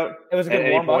was a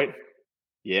good warm up.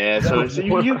 Yeah, so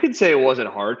you could say it wasn't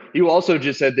hard. You also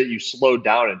just said that you slowed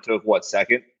down and took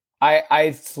second?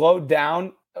 I slowed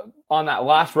down on that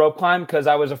last rope climb because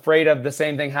I was afraid of the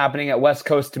same thing happening at West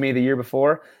Coast to me the year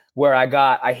before, where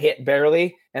I hit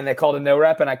barely and they called a no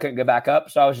rep and I couldn't get back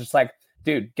up. So I was just like,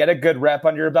 dude, get a good rep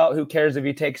under your belt. Who cares if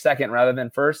you take second rather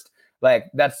than first? Like,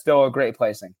 that's still a great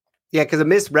placing. Yeah, because a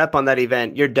missed rep on that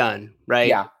event, you're done, right?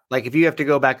 Yeah. Like, if you have to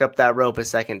go back up that rope a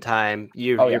second time,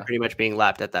 you're pretty much being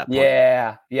lapped at that point.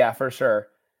 Yeah, for sure.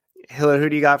 Hiller, who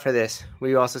do you got for this? Were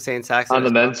you also saying Saxon? On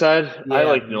the men's side? Yeah, I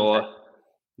like Noah.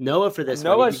 Noah for this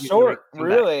Noah's short,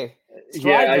 really.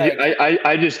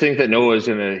 I just think that Noah's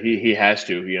he has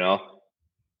to,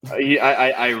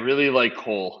 I really like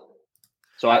Cole.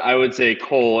 So I would say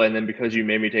Cole, and then because you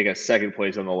made me take a second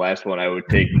place on the last one, I would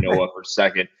take Noah for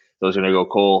second. Those are going to go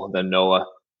Cole, then Noah.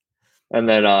 And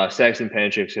then Saxon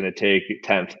Panchik's going to take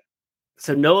 10th.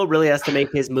 So Noah really has to make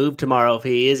his move tomorrow if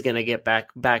he is going to get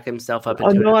back himself up.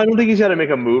 No, I don't think he's got to make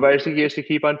a move. I just think he has to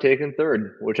keep on taking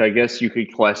third, which I guess you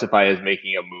could classify as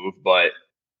making a move. But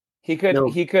he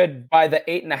could by the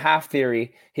 8.5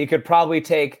 theory, he could probably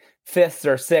take 5th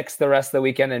or 6th the rest of the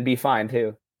weekend and be fine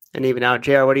too. And even out,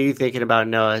 JR, what are you thinking about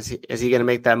Noah? Is he going to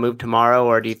make that move tomorrow,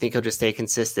 or do you think he'll just stay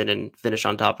consistent and finish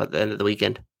on top at the end of the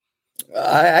weekend?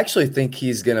 I actually think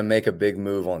he's going to make a big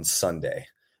move on Sunday.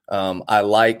 I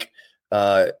like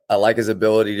his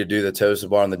ability to do the toe to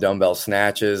bar and the dumbbell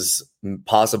snatches,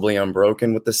 possibly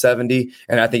unbroken with the 70.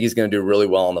 And I think he's going to do really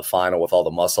well in the final with all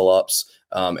the muscle ups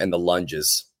and the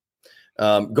lunges.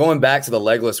 Going back to the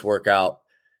legless workout,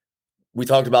 we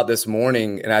talked about this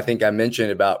morning, and I think I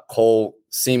mentioned about Cole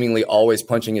seemingly always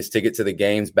punching his ticket to the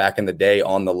games back in the day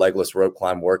on the legless rope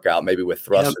climb workout, maybe with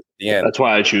thrusters at the end. That's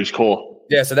why I choose Cole.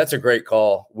 Yeah, so that's a great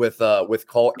call with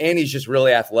Cole, and he's just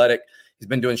really athletic. He's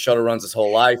been doing shuttle runs his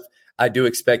whole life. I do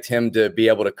expect him to be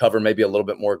able to cover maybe a little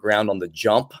bit more ground on the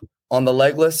jump on the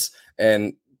legless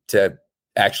and to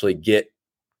actually get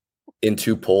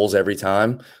into pulls every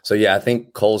time. So, yeah, I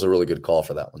think Cole's a really good call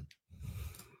for that one.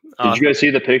 Did you guys see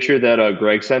the picture that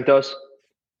Greg sent us?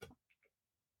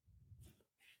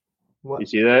 What? You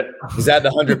see that? Is that the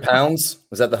 100 pounds?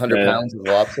 Was that the 100 pounds of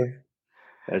lobster?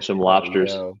 There's some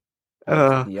lobsters.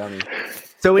 Yummy.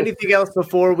 So anything else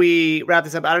before we wrap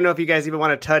this up? I don't know if you guys even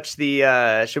want to touch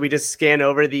the should we just scan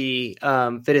over the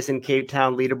Fittest in Cape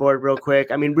Town leaderboard real quick?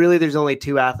 I mean, really, there's only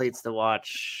 2 athletes to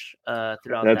watch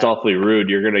throughout. That's awfully rude.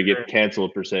 You're going to get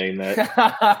canceled for saying that.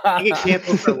 I get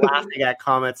canceled for laughing at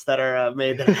comments that are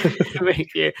made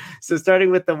here. So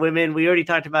starting with the women, we already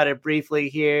talked about it briefly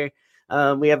here.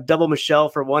 We have double Michelle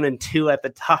for 1 and 2 at the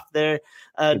top there.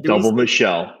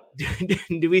 Michelle.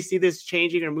 Do we see this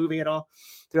changing or moving at all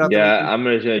throughout the weekend? Yeah, I'm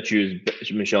going to choose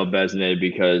Michelle Besnay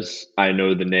because I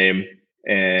know the name,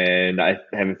 and I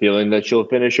have a feeling that she'll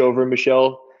finish over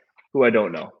Michelle, who I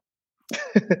don't know.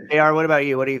 AR, what about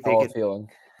you? What do you think? Feeling.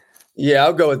 Yeah,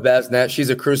 I'll go with Basnet. She's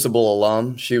a Crucible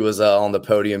alum. She was on the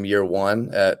podium year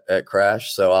 1 at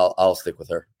Crash, so I'll stick with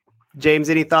her. James,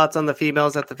 any thoughts on the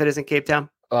females at the Fitness in Cape Town?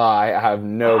 I have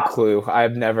no clue.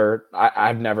 I've never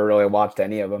really watched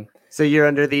any of them. So you're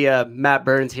under the Matt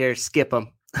Burns here. Skip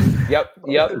them.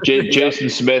 Yep.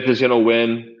 Jason Smith is going to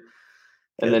win,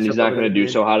 and then he's not going to do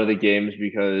so hot of the games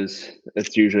because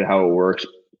that's usually how it works.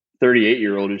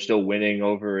 38-year-old who's still winning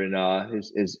over in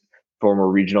his former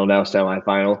regional, now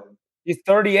semifinal. He's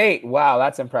 38. Wow,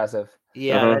 that's impressive.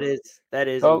 Yeah, that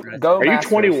is impressive. Are you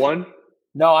 21?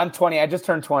 No, I'm 20. I just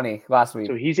turned 20 last week.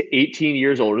 So he's 18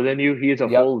 years older than you. He is a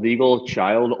full legal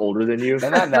child older than you.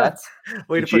 Isn't that nuts?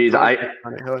 Jeez,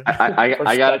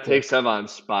 I got to take some on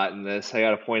spot in this. I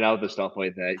got to point out the stuff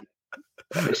like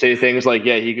that. Say things like,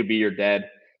 yeah, he could be your dad.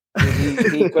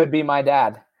 He could be my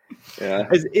dad. Yeah.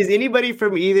 Is anybody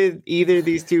from either of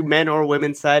these two, men or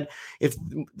women's side, if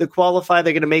the qualify,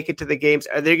 they're going to make it to the games,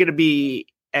 are they going to be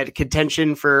at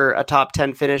contention for a top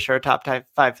 10 finish or a top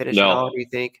 5 finish? No. Do you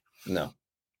think? No.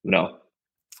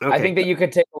 Okay. I think that you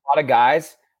could take a lot of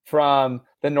guys from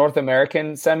the North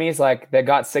American semis, like that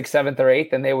got 6th, 7th, or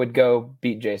 8th, and they would go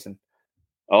beat Jason.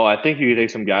 Oh, I think you could take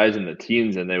some guys in the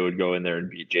teens and they would go in there and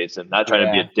beat Jason. Not trying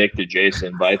to be a dick to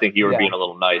Jason, but I think you were being a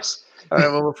little nice. All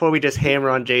right, well, before we just hammer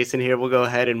on Jason here, we'll go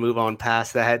ahead and move on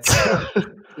past that.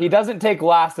 He doesn't take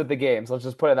last at the games. Let's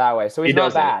just put it that way. So he's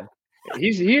not bad.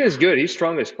 He is good. He's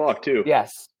strong as fuck too.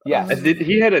 Yes.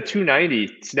 He had a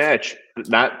 290 snatch.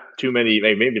 Not too many.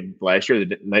 Maybe last year,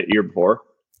 the year before.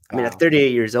 I mean, at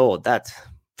 38 years old, that's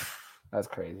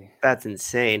crazy. That's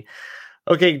insane.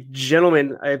 Okay,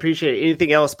 gentlemen, I appreciate it.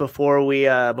 Anything else before we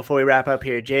wrap up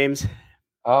here, James?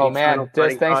 Oh man,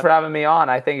 just thanks for having me on.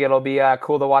 I think it'll be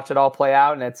cool to watch it all play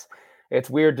out, and it's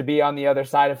weird to be on the other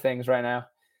side of things right now.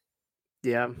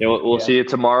 Yeah. We'll see you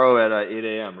tomorrow at 8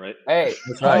 a.m. Right? Hey,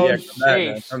 that's right.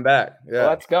 Yeah, come back. Yeah,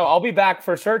 let's go. I'll be back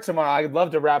for sure tomorrow. I'd love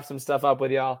to wrap some stuff up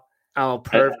with y'all. Oh,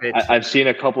 perfect. I've seen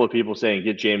a couple of people saying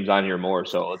get James on here more,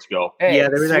 so let's go. Hey, yeah,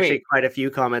 there was actually quite a few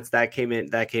comments that came in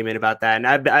about that, and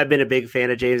I've been a big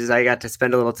fan of James's. I got to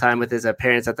spend a little time with his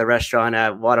parents at the restaurant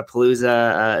at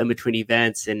Wadapalooza in between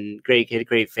events, and great kid,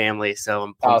 great family. So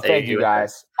I'm pumped. Thank you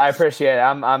guys. I appreciate it.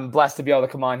 I'm blessed to be able to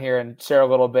come on here and share a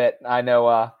little bit. I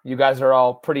know you guys are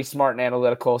all pretty smart and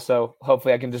analytical, so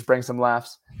hopefully I can just bring some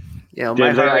laughs. Yeah,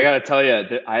 James, I got to tell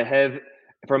you, I have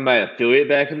from my affiliate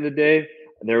back in the day.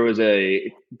 There was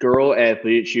a girl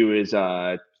athlete. She was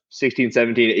 16,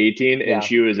 17, 18, and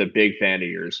she was a big fan of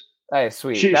yours. Hey,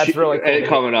 sweet. That's really cool.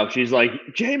 Coming up, she's like,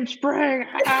 James Spring.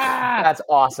 Ah! That's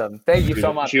awesome. Thank you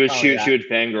so much. She would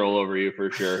fangirl over you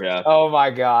for sure. Yeah. Oh my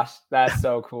gosh. That's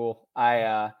so cool.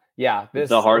 The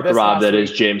heartthrob that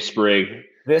is James Sprague.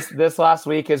 This last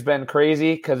week has been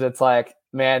crazy because it's like,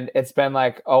 man, it's been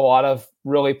like a lot of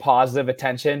really positive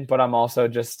attention, but I'm also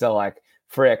just still like,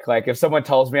 frick, like if someone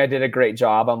tells me I did a great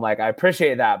job, I'm like, I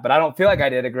appreciate that, but I don't feel like I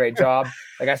did a great job.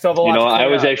 Like I still have a lot. I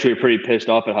was actually pretty pissed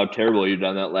off at how terrible you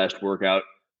done that last workout,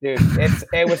 dude.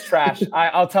 It was trash.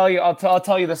 I'll tell you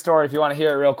the story if you want to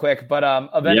hear it real quick. But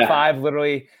event 5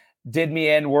 literally did me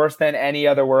in worse than any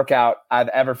other workout I've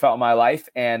ever felt in my life,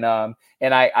 and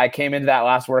I came into that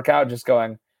last workout just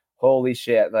going, holy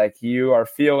shit, like you are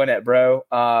feeling it, bro.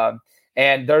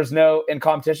 And there's no in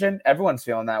competition, everyone's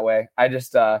feeling that way.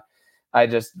 I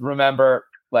just remember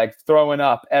like throwing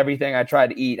up everything I tried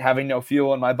to eat, having no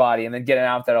fuel in my body, and then getting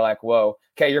out there like, whoa,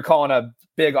 okay, you're calling a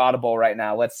big audible right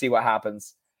now. Let's see what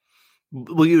happens.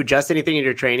 Will you adjust anything in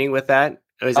your training with that?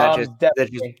 Or is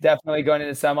that definitely going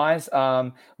into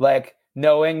semis? Like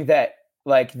knowing that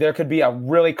like there could be a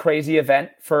really crazy event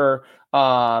for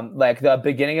like the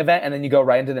beginning event, and then you go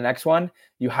right into the next one.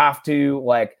 You have to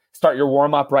like start your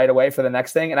warm up right away for the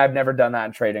next thing. And I've never done that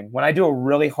in training. When I do a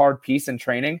really hard piece in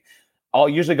training, I'll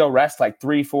usually go rest like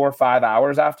 3, 4, 5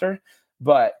 hours after.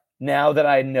 But now that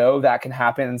I know that can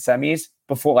happen in semis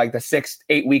before like the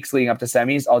 6-8 weeks leading up to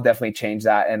semis, I'll definitely change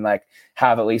that and like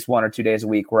have at least 1 or 2 days a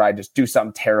week where I just do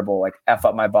something terrible, like F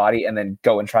up my body and then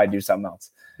go and try to do something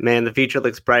else. Man, the future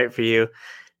looks bright for you.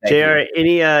 JR,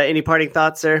 any parting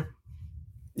thoughts, sir?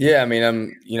 Yeah, I mean,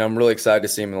 I'm really excited to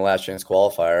see him in the last chance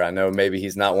qualifier. I know maybe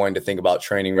he's not wanting to think about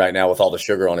training right now with all the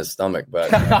sugar on his stomach, but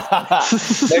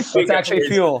it's actually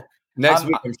fuel. Next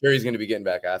week, I'm sure he's going to be getting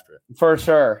back after it. For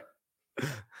sure.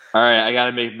 All right, I got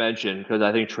to make mention because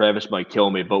I think Travis might kill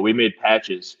me, but we made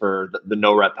patches for the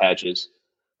no rep patches.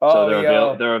 So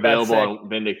they're available on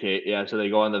Vindicate. Yeah, so they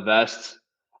go on the vests.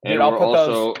 And dude, we're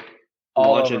also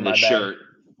launching the shirt.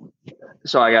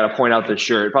 So I got to point out the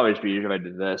shirt. It'd probably just be easier if I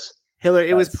did this. Hiller,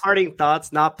 it was parting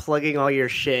thoughts, not plugging all your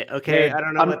shit. Okay, Dude, I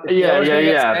don't know what.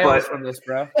 But from this,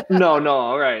 bro. no,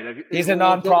 all right. He's a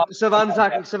non-profit.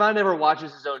 Savan never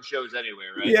watches his own shows anyway,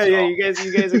 right? Yeah. You guys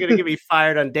are gonna get me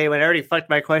fired on day one. I already fucked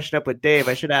my question up with Dave.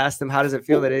 I should have asked him, how does it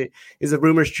feel is the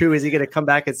rumors true? Is he gonna come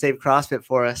back and save CrossFit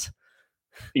for us?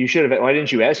 You should have. Why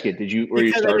didn't you ask it? Were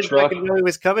you starstruck? I didn't know he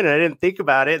was coming, and I didn't think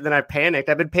about it. Then I panicked.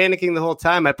 I've been panicking the whole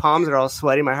time. My palms are all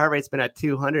sweaty. My heart rate's been at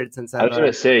 200 since I was going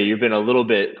to say you've been a little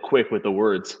bit quick with the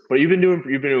words, but you've been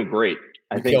doing great.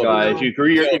 I think if you grew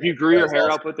your hair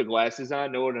up with the glasses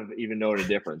on, no one would even know the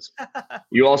difference.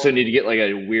 You also need to get like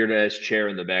a weird ass chair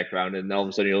in the background, and all of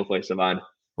a sudden you look like Savan.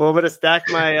 Well, I'm gonna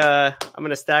stack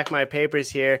my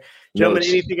papers here. Gentlemen,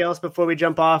 anything else before we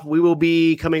jump off? We will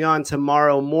be coming on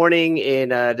tomorrow morning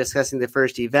and discussing the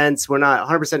first events. We're not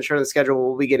 100% sure on the schedule.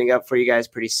 We'll be getting up for you guys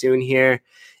pretty soon here.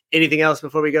 Anything else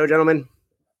before we go, gentlemen?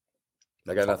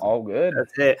 I got nothing. All good.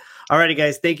 That's it. All righty,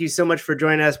 guys. Thank you so much for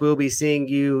joining us. We'll be seeing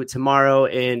you tomorrow.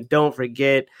 And don't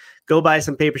forget, go buy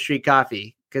some Paper Street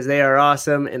coffee because they are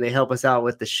awesome and they help us out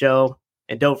with the show.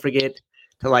 And don't forget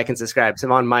to like and subscribe.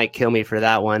 Simon might kill me for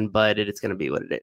that one, but it's going to be what it is.